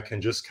something that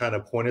can just kind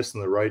of point us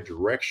in the right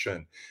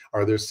direction?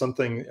 Are there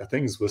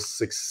things with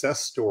success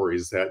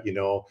stories that,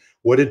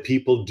 what did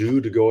people do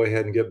to go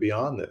ahead and get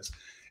beyond this?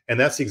 And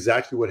that's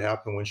exactly what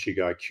happened when she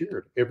got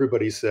cured.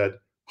 Everybody said,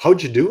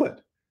 "How'd you do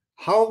it?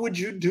 How would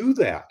you do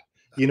that?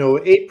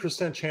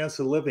 8% chance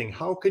of living.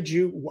 How did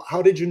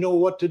you know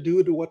what to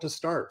do to what to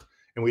start?"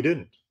 And we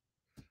didn't.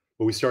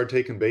 But we started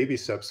taking baby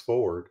steps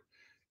forward.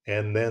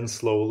 And then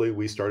slowly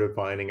we started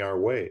finding our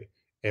way.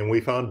 And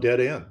we found dead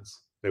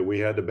ends that we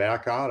had to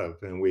back out of,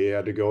 and we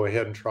had to go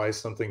ahead and try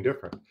something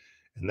different.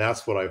 And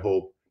that's what I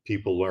hope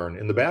people learn.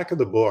 In the back of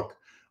the book,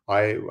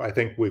 I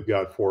think we've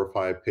got 4 or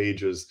 5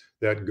 pages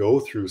that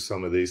go through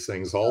some of these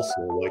things also,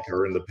 like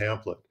are in the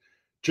pamphlet,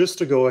 just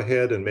to go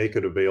ahead and make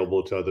it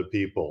available to other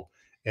people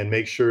and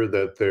make sure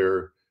that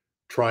they're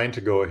trying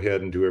to go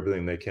ahead and do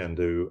everything they can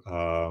to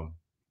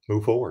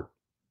move forward.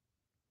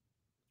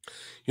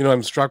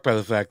 I'm struck by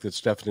the fact that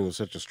Stephanie was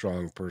such a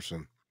strong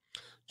person.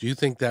 Do you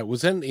think that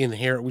was an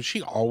inherent? Was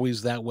she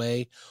always that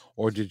way,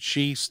 or did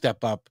she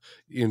step up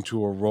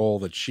into a role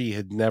that she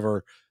had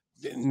never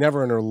in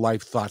her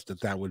life thought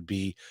that that would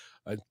be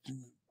uh,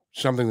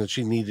 something that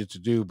she needed to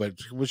do? But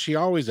was she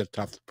always a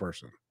tough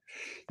person?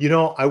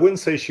 I wouldn't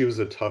say she was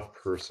a tough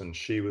person.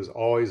 She was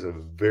always a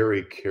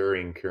very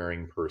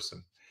caring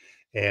person.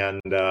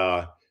 And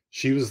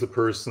she was the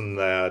person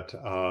that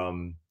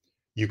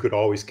you could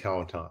always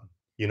count on.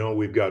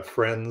 We've got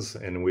friends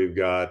and we've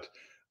got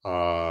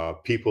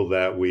people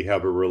that we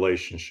have a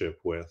relationship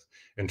with,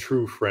 and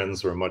true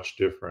friends are much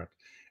different.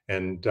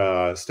 And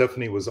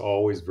Stephanie was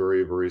always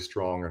very, very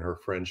strong in her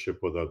friendship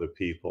with other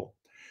people.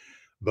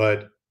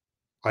 But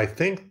I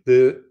think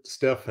that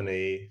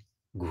Stephanie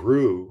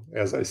grew,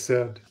 as I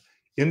said,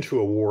 into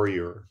a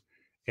warrior,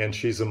 and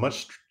she's a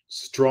much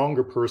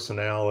stronger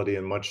personality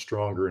and much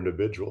stronger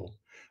individual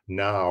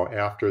now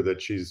after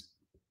that she's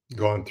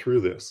gone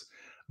through this.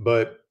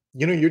 But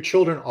your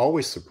children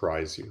always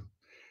surprise you.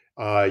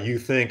 You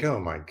think, "Oh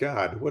my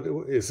God, what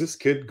is this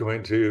kid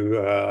going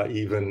to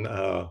even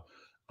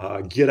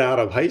get out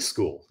of high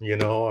school?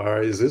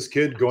 Or is this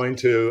kid going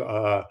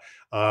to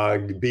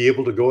be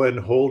able to go ahead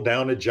and hold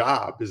down a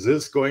job? Is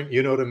this going?"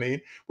 You know what I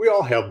mean? We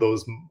all have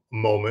those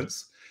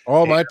moments.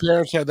 Oh, my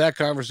parents had that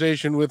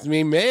conversation with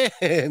me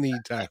many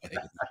times.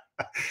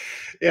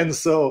 And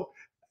so,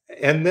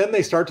 and then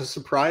they start to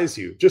surprise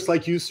you, just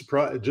like you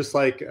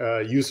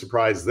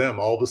surprise them.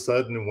 All of a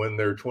sudden, when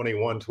they're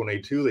 21,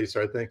 22, they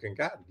start thinking,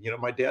 "God,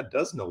 my dad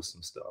does know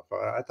some stuff.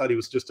 I thought he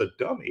was just a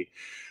dummy."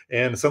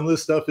 And some of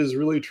this stuff is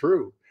really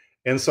true.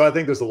 And so I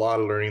think there's a lot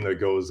of learning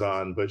that goes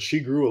on, but she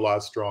grew a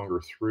lot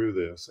stronger through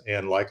this.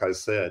 And like I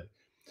said,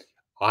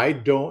 I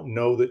don't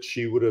know that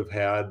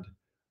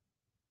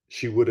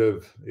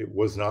it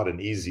was not an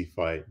easy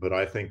fight, but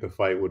I think the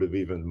fight would have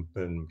even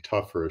been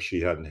tougher if she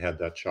hadn't had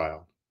that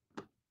child.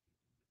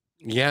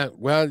 Yeah,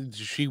 well,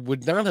 she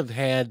would not have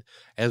had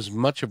as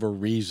much of a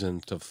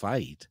reason to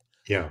fight.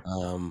 Yeah.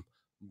 Um,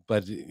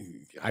 but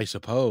I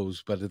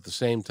suppose, but at the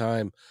same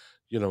time,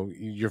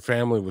 your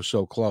family was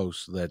so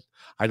close that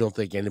I don't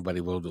think anybody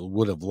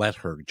would have let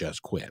her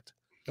just quit.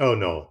 Oh,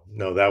 no,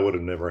 no, that would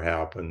have never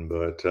happened.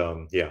 But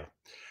yeah,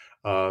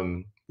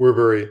 we're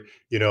very,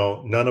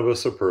 none of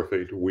us are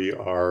perfect. We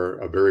are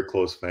a very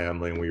close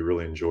family, and we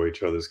really enjoy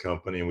each other's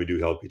company, and we do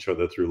help each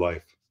other through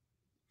life.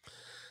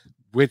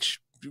 Which,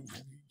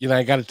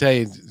 I got to tell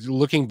you,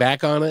 looking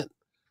back on it,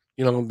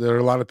 there are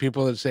a lot of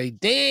people that say,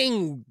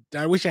 "Dang,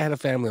 I wish I had a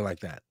family like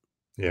that."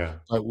 Yeah.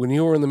 But when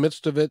you were in the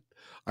midst of it,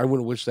 I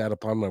wouldn't wish that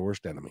upon my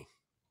worst enemy.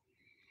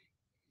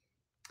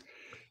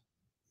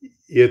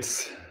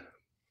 It's,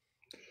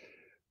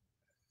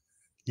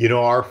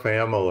 our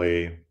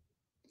family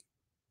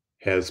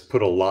has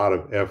put a lot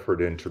of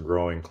effort into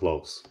growing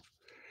close.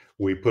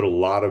 We put a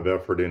lot of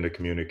effort into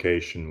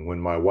communication. When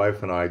my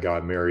wife and I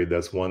got married,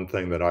 that's one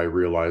thing that I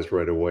realized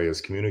right away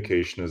is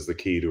communication is the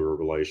key to a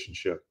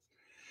relationship.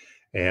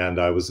 And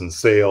I was in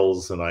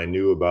sales, and I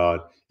knew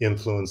about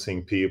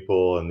influencing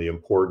people and the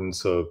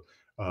importance of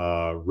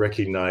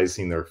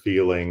recognizing their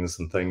feelings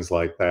and things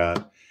like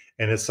that.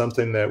 And it's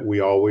something that we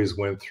always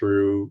went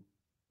through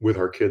with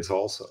our kids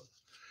also.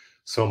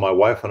 So my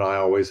wife and I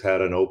always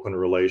had an open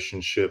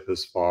relationship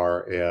as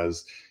far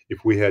as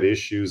if we had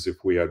issues,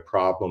 if we had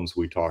problems,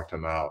 we talked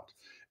them out.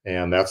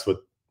 And that's what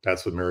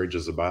marriage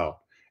is about.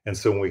 And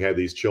so when we had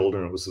these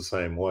children, it was the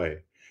same way.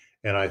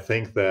 And I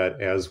think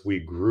that as we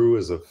grew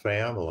as a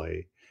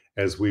family,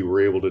 as we were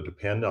able to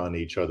depend on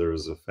each other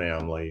as a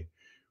family,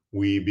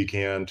 we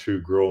began to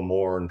grow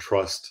more in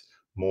trust,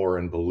 more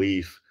in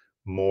belief,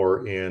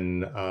 more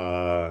in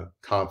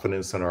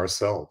confidence in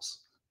ourselves,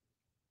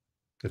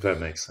 if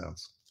that makes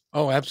sense.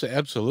 Oh,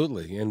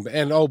 absolutely.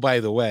 And oh, by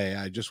the way,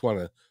 I just want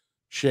to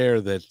share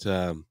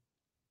that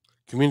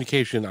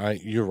communication.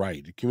 You're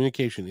right.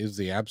 Communication is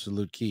the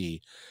absolute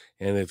key.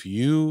 And if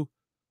you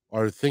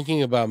are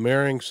thinking about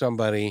marrying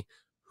somebody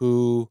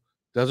who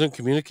doesn't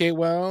communicate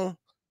well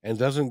and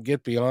doesn't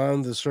get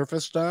beyond the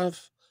surface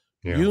stuff,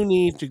 Yeah. you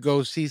need to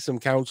go see some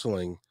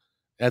counseling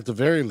at the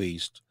very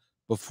least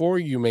before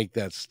you make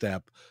that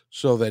step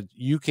so that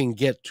you can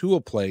get to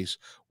a place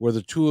where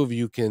the two of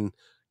you can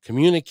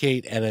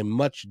communicate at a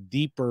much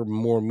deeper,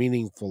 more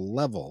meaningful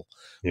level.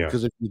 Yeah.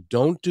 Because if you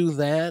don't do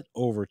that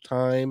over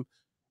time,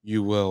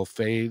 you will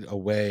fade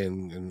away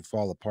and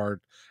fall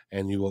apart,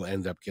 and you will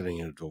end up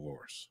getting a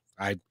divorce.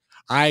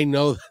 I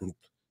know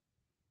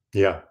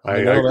Yeah, I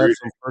I know agree that with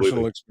from you personal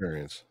completely.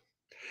 experience.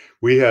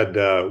 We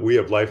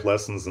have life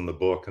lessons in the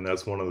book, and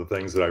that's one of the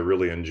things that I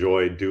really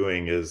enjoyed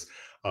doing is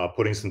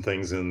putting some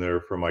things in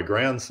there for my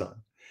grandson.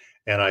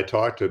 And I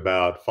talked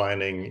about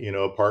finding,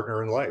 a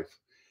partner in life.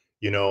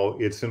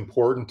 It's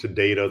important to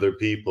date other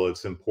people.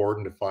 It's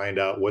important to find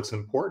out what's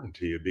important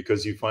to you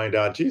because you find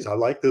out, geez, I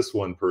like this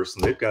one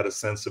person. They've got a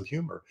sense of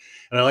humor.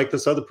 And I like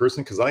this other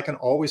person because I can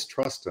always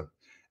trust them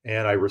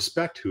and I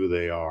respect who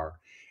they are.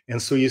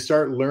 And so you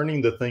start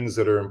learning the things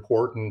that are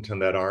important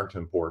and that aren't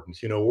important.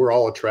 We're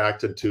all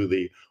attracted to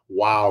the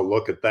wow,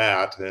 look at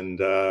that.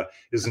 And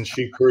isn't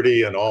she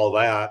pretty and all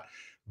that.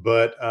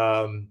 But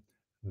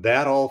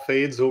that all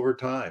fades over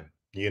time.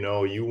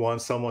 You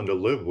want someone to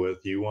live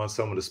with, you want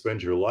someone to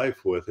spend your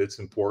life with. It's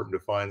important to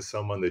find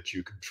someone that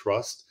you can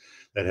trust,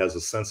 that has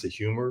a sense of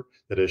humor,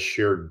 that has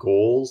shared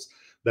goals,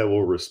 that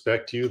will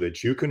respect you,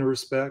 that you can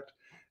respect.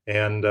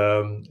 And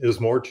there's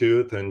more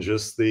to it than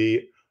just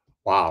the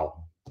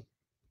wow.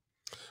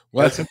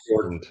 Well, That's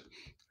important.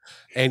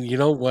 and you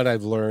know what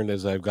I've learned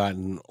as I've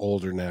gotten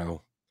older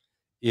now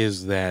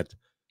is that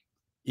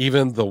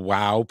even the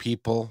wow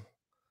people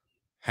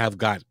have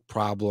got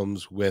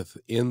problems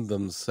within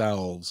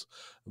themselves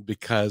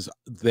because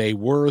they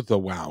were the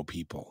wow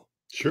people.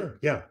 Sure.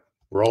 Yeah.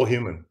 We're all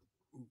human.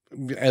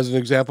 As an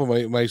example,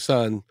 my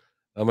son,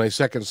 my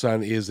second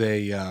son is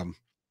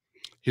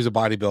he's a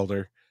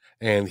bodybuilder,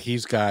 and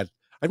he's got.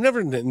 I've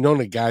never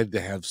known a guy to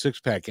have six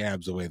pack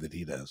abs the way that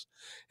he does.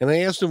 And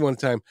I asked him one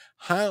time,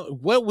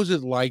 what was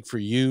it like for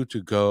you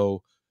to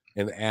go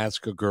and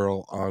ask a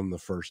girl on the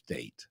first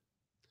date?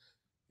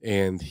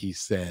 And he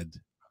said,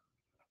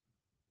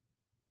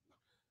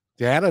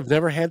 Dad, I've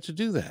never had to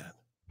do that.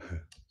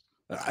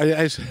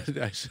 I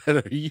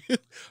said,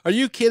 are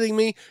you kidding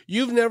me?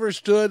 You've never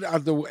stood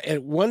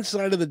at one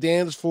side of the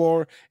dance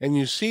floor and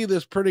you see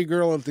this pretty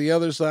girl at the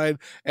other side,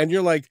 and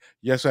you're like,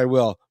 yes, I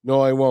will. No,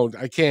 I won't.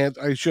 I can't.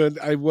 I should.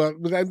 I will,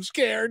 but I'm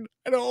scared.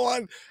 I don't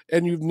want.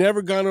 And you've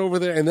never gone over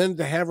there, and then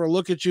to have her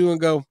look at you and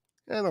go,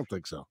 I don't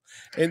think so.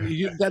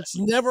 And that's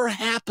never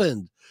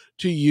happened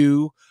to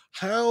you.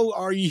 How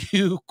are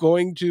you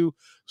going to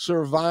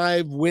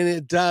survive when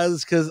it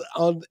does? Because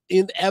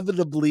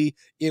inevitably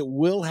it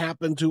will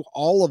happen to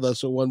all of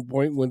us at one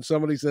point when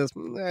somebody says,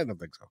 I don't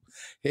think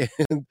so.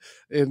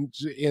 And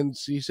and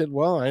he said,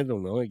 well, I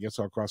don't know. I guess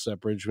I'll cross that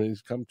bridge when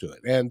he's come to it.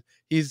 And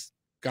he's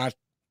got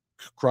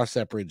crossed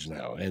that bridge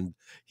now, and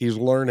he's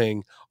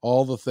learning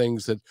all the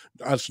things that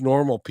us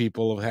normal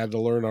people have had to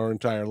learn our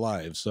entire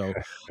lives. So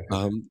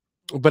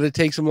but it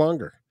takes him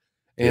longer.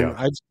 And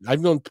Yeah. I've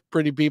known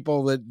pretty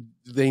people that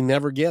they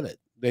never get it.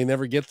 They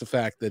never get the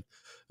fact that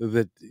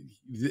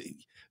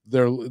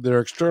their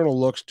external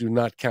looks do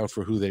not count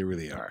for who they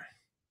really are.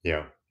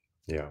 Yeah.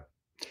 Yeah.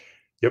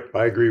 Yep.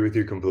 I agree with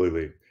you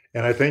completely.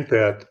 And I think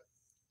that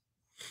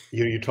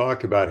you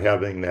talked about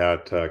having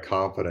that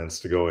confidence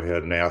to go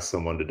ahead and ask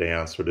someone to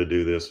dance or to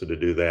do this or to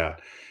do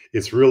that.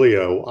 It's really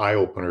a eye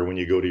opener when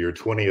you go to your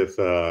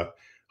 20th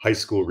high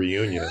school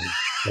reunion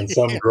and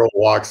some girl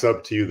walks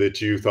up to you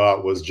that you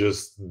thought was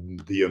just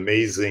the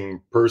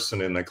amazing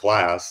person in the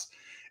class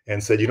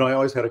and said, I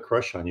always had a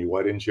crush on you.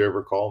 Why didn't you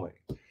ever call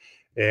me?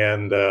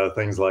 And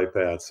things like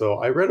that. So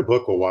I read a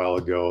book a while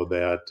ago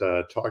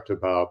that talked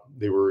about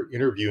they were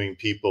interviewing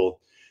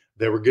people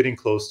that were getting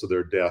close to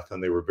their death,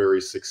 and they were very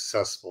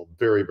successful,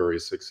 very, very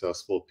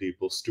successful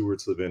people,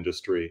 stewards of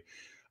industry,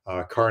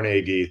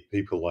 Carnegie,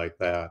 people like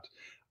that.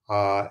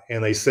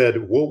 And they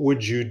said, what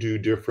would you do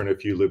different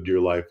if you lived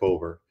your life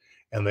over?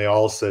 And they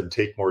all said,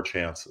 take more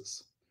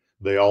chances.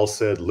 They all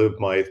said,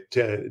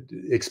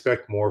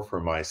 expect more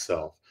from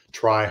myself,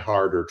 try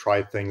harder,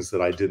 try things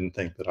that I didn't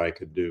think that I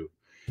could do.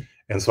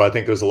 And so I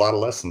think there's a lot of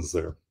lessons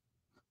there.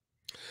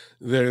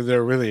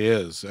 There really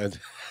is. And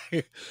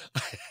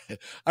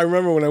I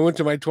remember when I went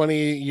to my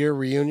 20-year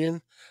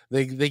reunion,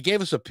 they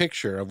gave us a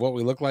picture of what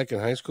we looked like in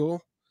high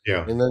school,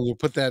 Yeah. and then you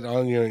put that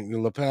on your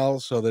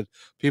lapel so that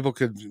people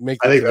could make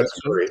I the think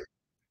that's connection. great.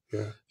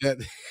 Yeah. That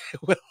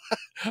well,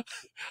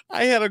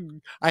 I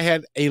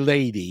had a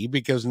lady,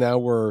 because now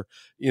we're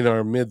in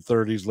our mid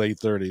 30s, late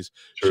 30s.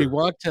 Sure.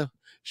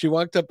 She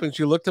walked up and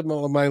she looked at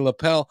my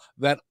lapel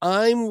that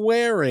I'm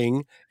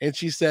wearing, and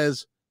she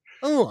says,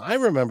 "Oh, I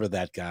remember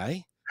that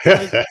guy."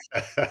 I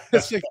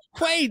It's like,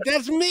 wait,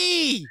 that's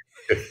me.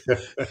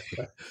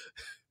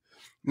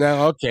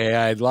 Now, okay,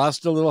 I'd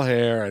lost a little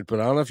hair, I'd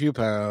put on a few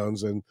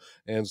pounds and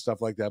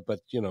stuff like that, but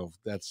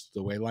that's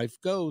the way life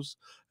goes.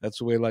 That's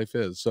the way life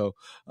is. So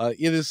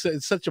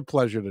it's such a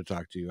pleasure to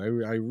talk to you.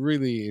 I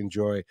really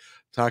enjoy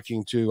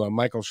talking to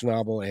Michael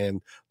Schnabel,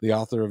 and the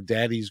author of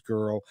Daddy's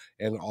Girl,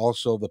 and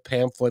also the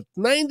pamphlet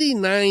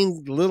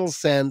 99 Little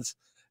Cents.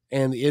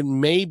 And it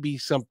may be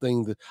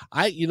something that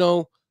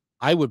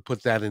I would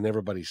put that in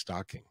everybody's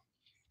stocking.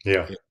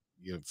 Yeah.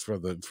 For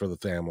the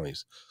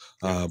families,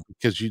 Yeah.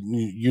 because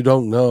you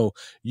don't know.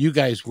 You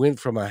guys went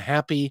from a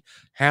happy,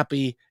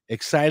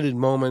 excited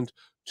moment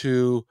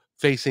to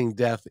facing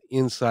death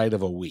inside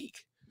of a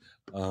week.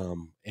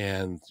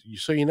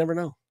 So you never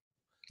know.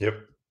 Yep.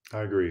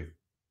 I agree.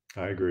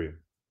 I agree.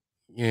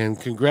 And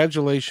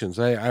congratulations.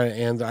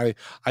 I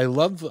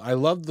love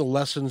the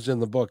lessons in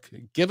the book.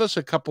 Give us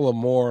a couple of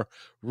more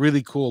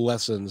really cool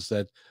lessons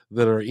that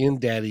are in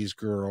Daddy's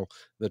Girl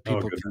that Oh,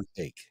 people can goodness.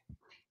 take.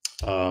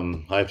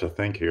 I have to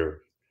think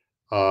here.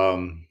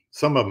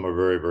 Some of them are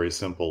very, very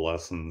simple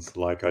lessons.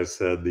 Like I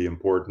said, the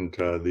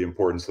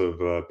importance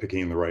of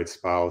picking the right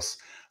spouse,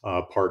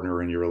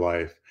 partner in your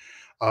life.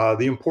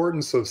 The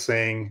importance of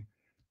saying,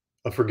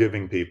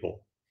 forgiving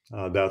people.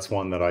 That's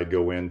one that I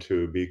go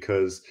into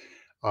because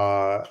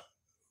uh,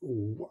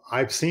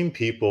 I've seen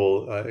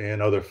people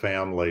in other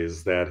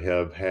families that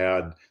have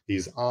had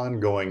these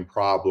ongoing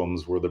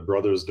problems where the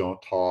brothers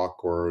don't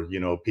talk, or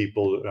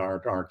people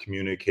aren't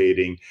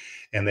communicating,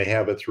 and they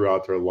have it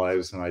throughout their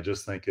lives. And I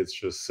just think it's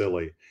just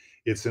silly.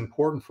 It's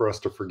important for us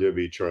to forgive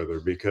each other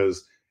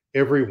because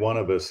every one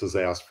of us has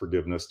asked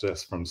forgiveness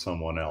just from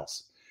someone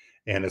else,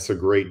 and it's a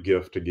great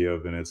gift to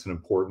give, and it's an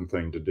important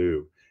thing to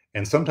do.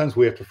 And sometimes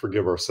we have to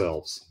forgive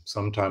ourselves.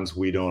 Sometimes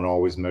we don't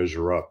always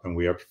measure up, and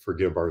we have to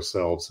forgive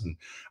ourselves. And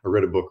I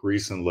read a book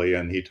recently,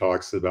 and he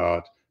talks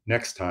about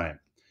next time.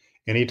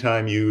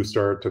 Anytime you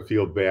start to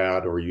feel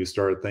bad or you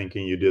start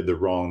thinking you did the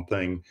wrong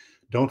thing,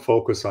 don't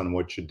focus on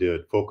what you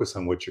did. Focus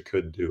on what you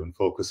could do and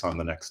focus on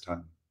the next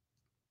time.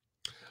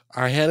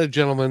 I had a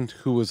gentleman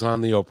who was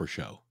on the Oprah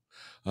show.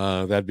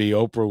 That'd be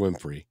Oprah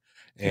Winfrey.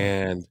 Yeah.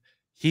 And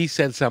he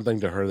said something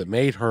to her that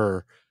made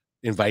her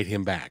invite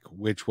him back,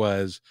 which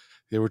was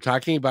they were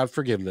talking about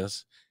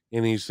forgiveness.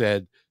 And he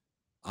said,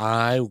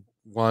 I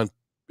want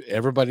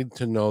everybody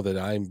to know that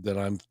I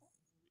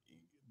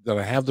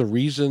have the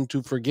reason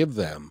to forgive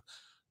them,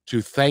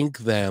 to thank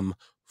them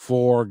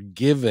for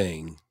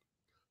giving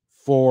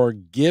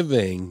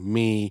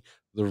me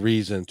the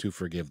reason to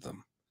forgive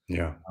them.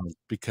 Yeah.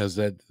 Because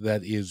that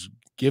is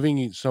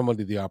giving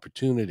somebody the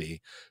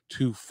opportunity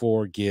to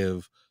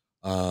forgive,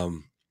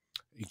 um,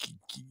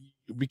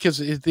 because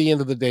at the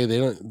end of the day,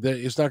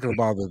 it's not going to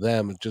bother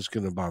them. It's just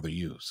going to bother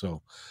you.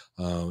 So,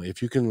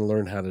 if you can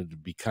learn how to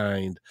be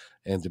kind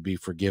and to be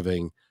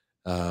forgiving,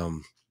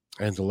 um,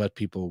 and to let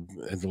people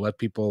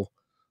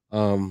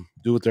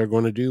do what they're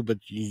going to do, but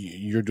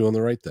you're doing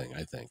the right thing,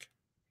 I think.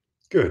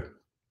 Good.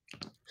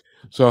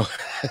 So,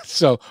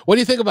 so what do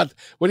you think about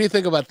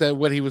that?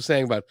 What he was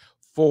saying about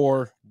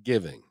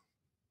forgiving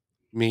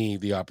me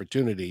the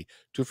opportunity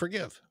to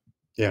forgive.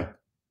 Yeah.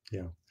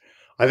 Yeah.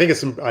 I think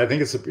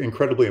it's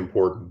incredibly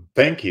important.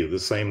 Thank you the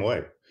same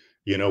way.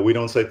 We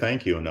don't say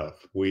thank you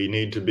enough. We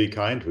need to be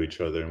kind to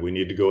each other, and we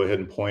need to go ahead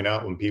and point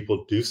out when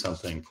people do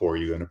something for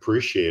you and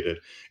appreciate it,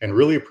 and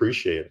really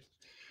appreciate it.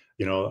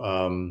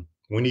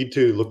 We need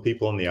to look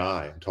people in the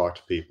eye and talk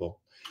to people.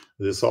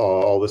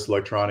 All this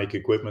electronic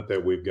equipment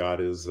that we've got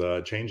is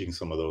changing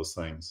some of those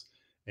things,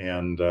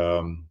 and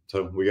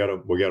so we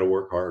gotta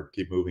work hard,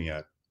 keep moving at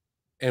it.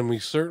 And we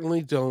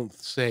certainly don't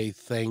say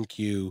thank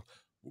you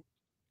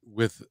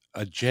with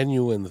a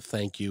genuine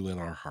thank you in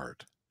our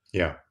heart.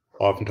 Yeah,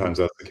 oftentimes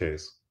that's the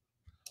case.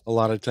 A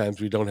lot of times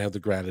we don't have the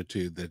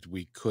gratitude that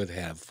we could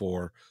have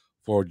for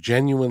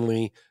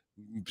genuinely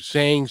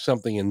saying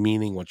something and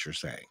meaning what you're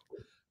saying.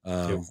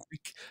 Yep.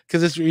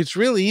 Because it's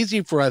really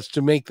easy for us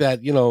to make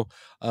that, it's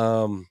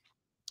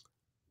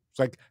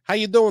like, how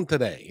you doing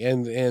today?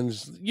 And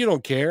you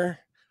don't care.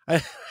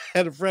 I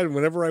had a friend,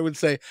 whenever I would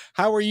say,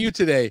 how are you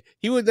today?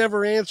 He would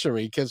never answer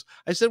me because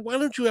I said, why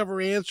don't you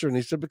ever answer? And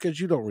he said, because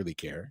you don't really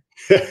care.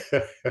 And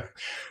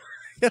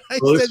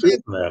Well, it's true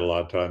from that a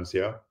lot of times.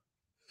 Yeah.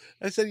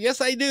 I said, yes,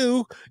 I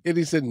do. And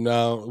he said,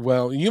 no,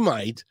 well, you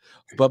might.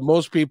 But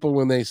most people,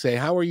 when they say,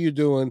 how are you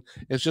doing?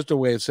 It's just a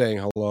way of saying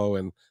hello.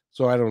 And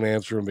so I don't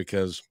answer them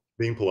because,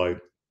 Being polite.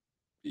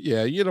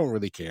 yeah, you don't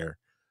really care.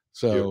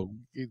 Yep. So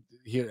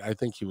I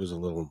think he was a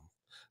little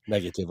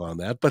negative on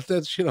that, but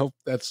that's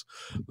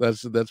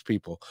that's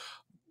people.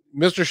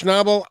 Mr.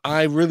 Schnabel,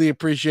 I really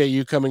appreciate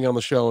you coming on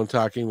the show and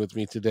talking with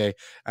me today.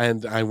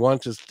 And I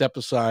want to step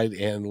aside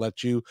and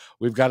let you.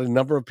 We've got a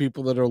number of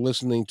people that are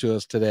listening to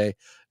us today,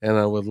 and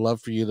I would love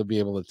for you to be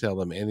able to tell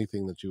them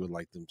anything that you would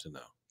like them to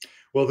know.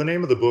 Well, the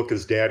name of the book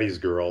is Daddy's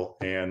Girl,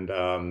 and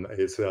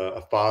it's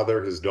a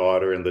father, his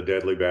daughter, and the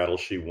deadly battle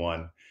she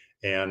won.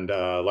 And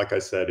like I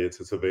said,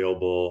 it's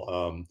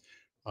available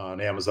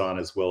on Amazon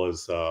as well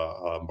as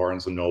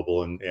Barnes and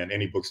Noble, and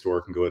any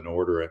bookstore can go ahead and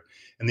order it.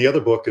 And the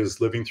other book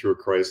is Living Through a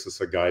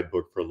Crisis: A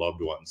Guidebook for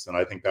Loved Ones, and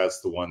I think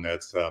that's the one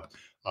that's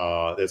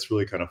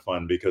really kind of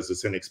fun because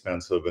it's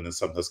inexpensive and it's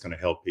something that's going to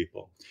help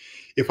people.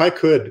 If I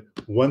could,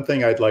 one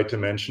thing I'd like to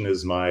mention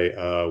is my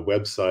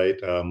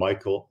website,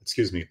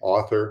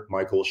 author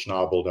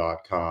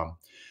michaelschnabel.com.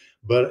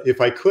 But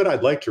if I could,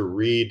 I'd like to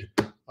read.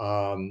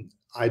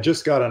 I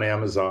just got on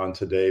Amazon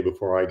today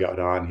before I got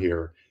on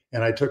here,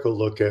 and I took a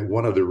look at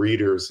one of the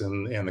readers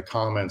and the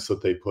comments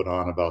that they put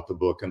on about the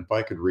book. And if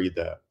I could read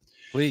that.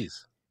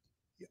 Please.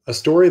 A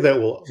story that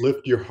will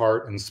lift your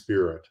heart and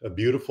spirit. A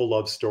beautiful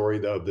love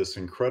story of this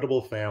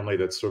incredible family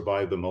that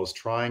survived the most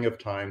trying of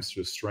times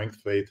through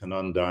strength, faith, and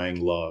undying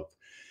love.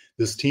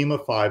 This team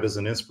of 5 is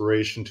an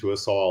inspiration to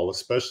us all,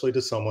 especially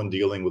to someone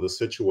dealing with a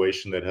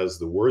situation that has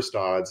the worst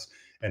odds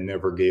and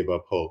never gave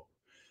up hope.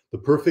 The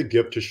perfect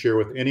gift to share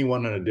with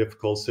anyone in a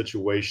difficult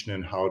situation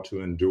and how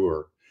to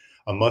endure.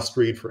 A must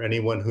read for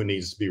anyone who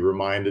needs to be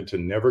reminded to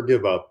never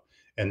give up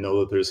and know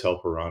that there's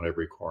help around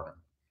every corner.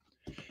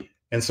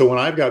 And so when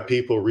I've got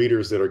people,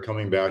 readers that are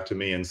coming back to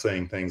me and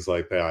saying things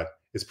like that,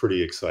 it's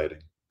pretty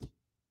exciting.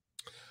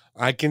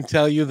 I can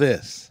tell you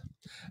this,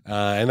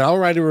 and I'll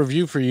write a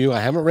review for you. I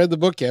haven't read the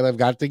book yet. I've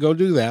got to go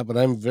do that, but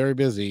I'm very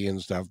busy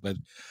and stuff. But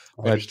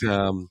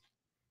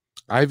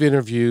I've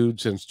interviewed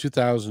since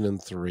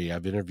 2003.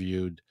 I've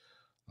interviewed,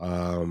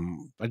 I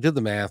did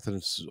the math, and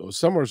it's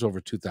somewhere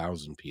over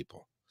 2,000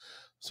 people.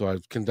 So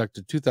I've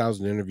conducted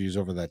 2,000 interviews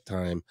over that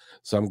time.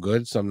 Some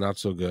good, some not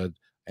so good.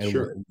 And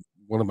Sure.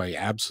 One of my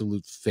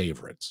absolute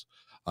favorites.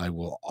 I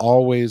will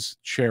always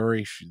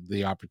cherish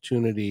the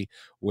opportunity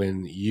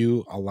when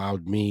you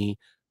allowed me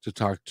to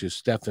talk to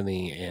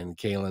Stephanie and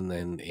Kaylin,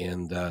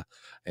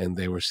 and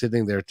they were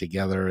sitting there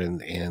together,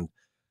 and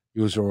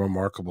it was a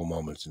remarkable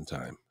moment in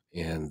time.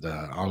 And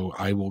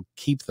I will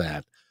keep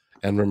that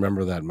and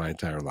remember that my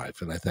entire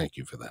life. And I thank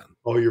you for that.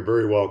 Oh, you're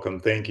very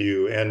welcome. Thank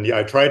you. And yeah,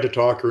 I tried to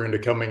talk her into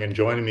coming and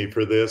joining me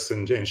for this,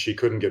 and she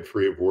couldn't get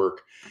free of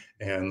work,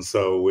 and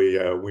so we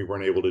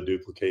weren't able to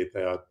duplicate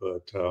that.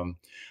 But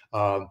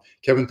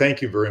Kevin,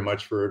 thank you very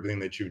much for everything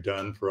that you've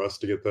done for us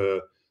to get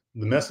the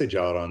message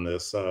out on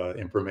this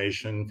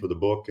information for the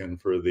book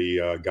and for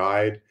the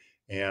guide.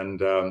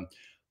 And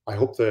I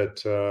hope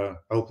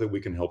that we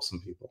can help some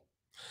people.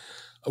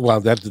 Well,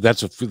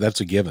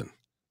 that's a given.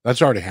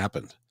 That's already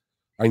happened.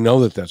 I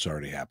know that that's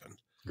already happened.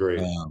 Great.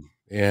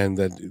 And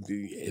that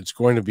it's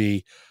going to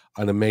be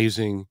an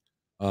amazing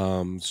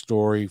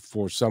story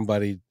for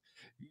somebody.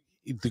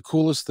 The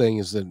coolest thing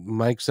is that,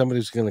 Mike,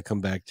 somebody's going to come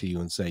back to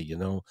you and say,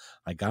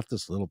 I got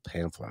this little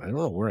pamphlet. I don't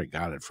know where I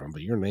got it from,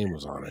 but your name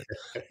was on it.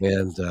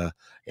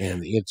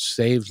 And it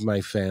saved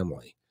my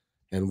family.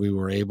 And we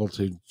were able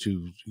to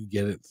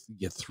get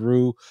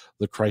through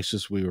the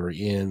crisis we were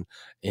in.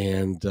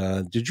 And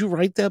did you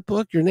write that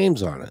book? Your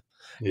name's on it.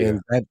 Yeah.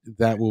 And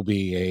that will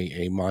be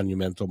a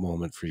monumental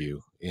moment for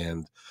you.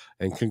 And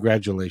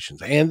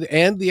congratulations.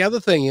 And the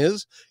other thing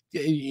is,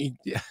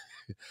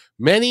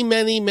 many,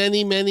 many,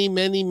 many, many,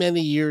 many,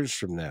 many years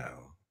from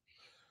now,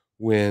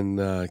 when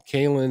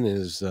Kalen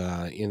is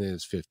in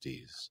his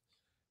 50s,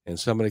 and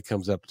somebody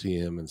comes up to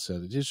him and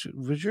said,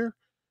 was your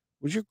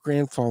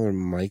grandfather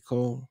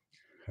Michael?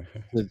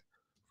 Said,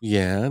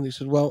 yeah. And he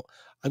said, well,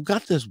 I've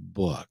got this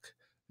book.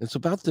 It's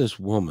about this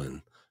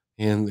woman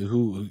and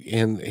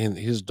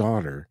his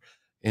daughter.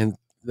 And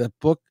that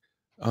book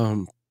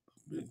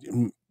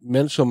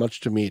meant so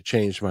much to me. It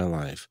changed my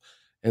life.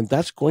 And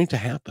that's going to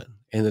happen.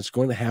 And it's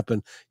going to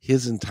happen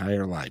his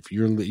entire life.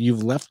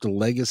 You've left a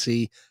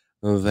legacy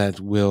that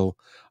will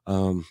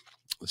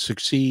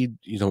succeed.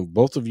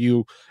 Both of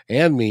you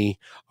and me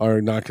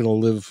are not going to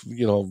live,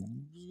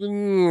 a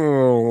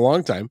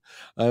long time,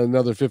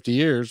 another 50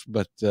 years,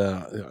 but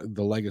the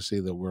legacy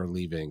that we're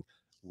leaving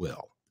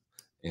will.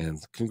 And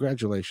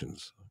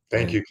congratulations.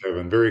 Thank you,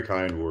 Kevin. Very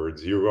kind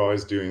words. You're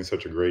always doing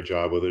such a great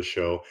job with this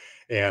show.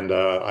 And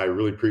I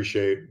really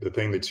appreciate the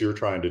thing that you're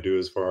trying to do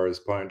as far as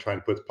trying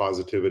to put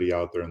positivity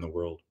out there in the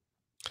world.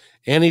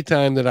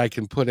 Anytime that I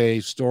can put a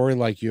story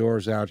like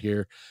yours out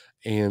here,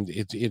 and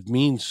it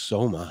means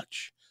so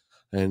much.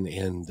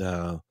 And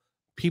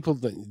people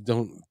that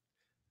don't,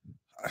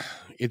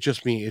 it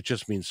just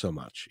means so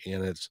much.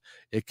 And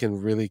it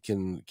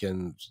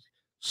can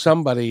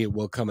somebody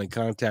will come in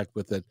contact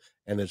with it,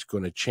 and it's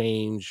going to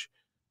change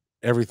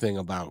everything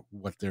about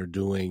what they're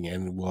doing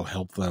and will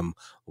help them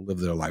live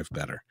their life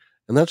better.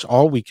 And that's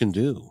all we can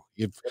do.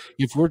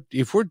 If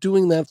we're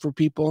doing that for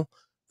people,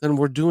 then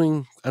we're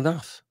doing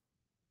enough.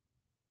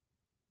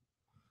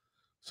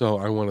 So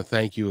I want to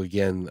thank you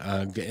again,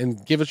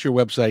 and give us your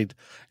website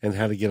and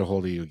how to get a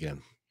hold of you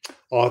again.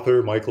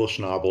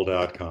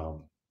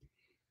 AuthorMichaelSchnabel.com.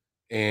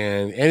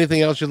 And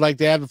anything else you'd like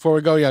to add before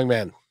we go, young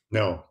man?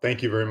 No,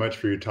 thank you very much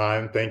for your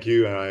time. Thank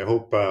you. And I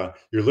hope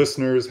your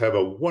listeners have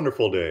a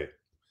wonderful day.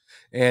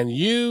 And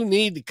you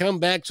need to come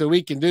back so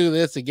we can do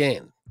this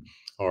again.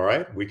 All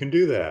right, we can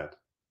do that.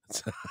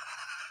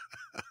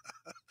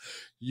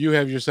 You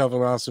have yourself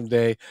an awesome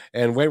day,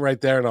 and wait right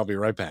there, and I'll be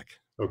right back.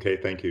 Okay,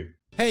 thank you.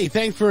 Hey,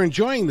 thanks for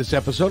enjoying this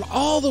episode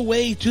all the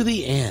way to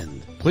the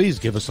end. Please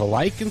give us a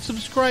like and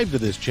subscribe to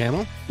this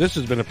channel. This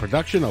has been a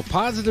production of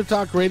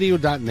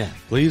PositiveTalkRadio.net.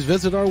 Please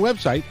visit our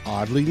website,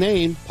 oddly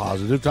named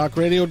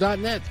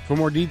PositiveTalkRadio.net, for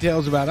more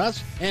details about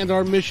us and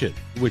our mission,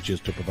 which is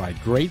to provide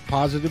great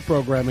positive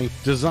programming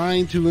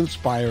designed to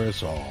inspire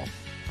us all.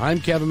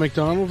 I'm Kevin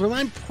McDonald, and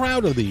I'm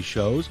proud of these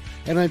shows,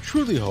 and I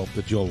truly hope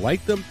that you'll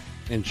like them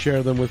and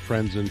share them with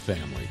friends and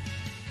family.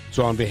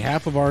 So on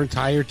behalf of our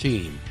entire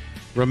team,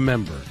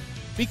 remember,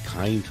 be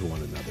kind to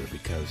one another,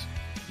 because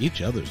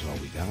each other's all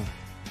we got.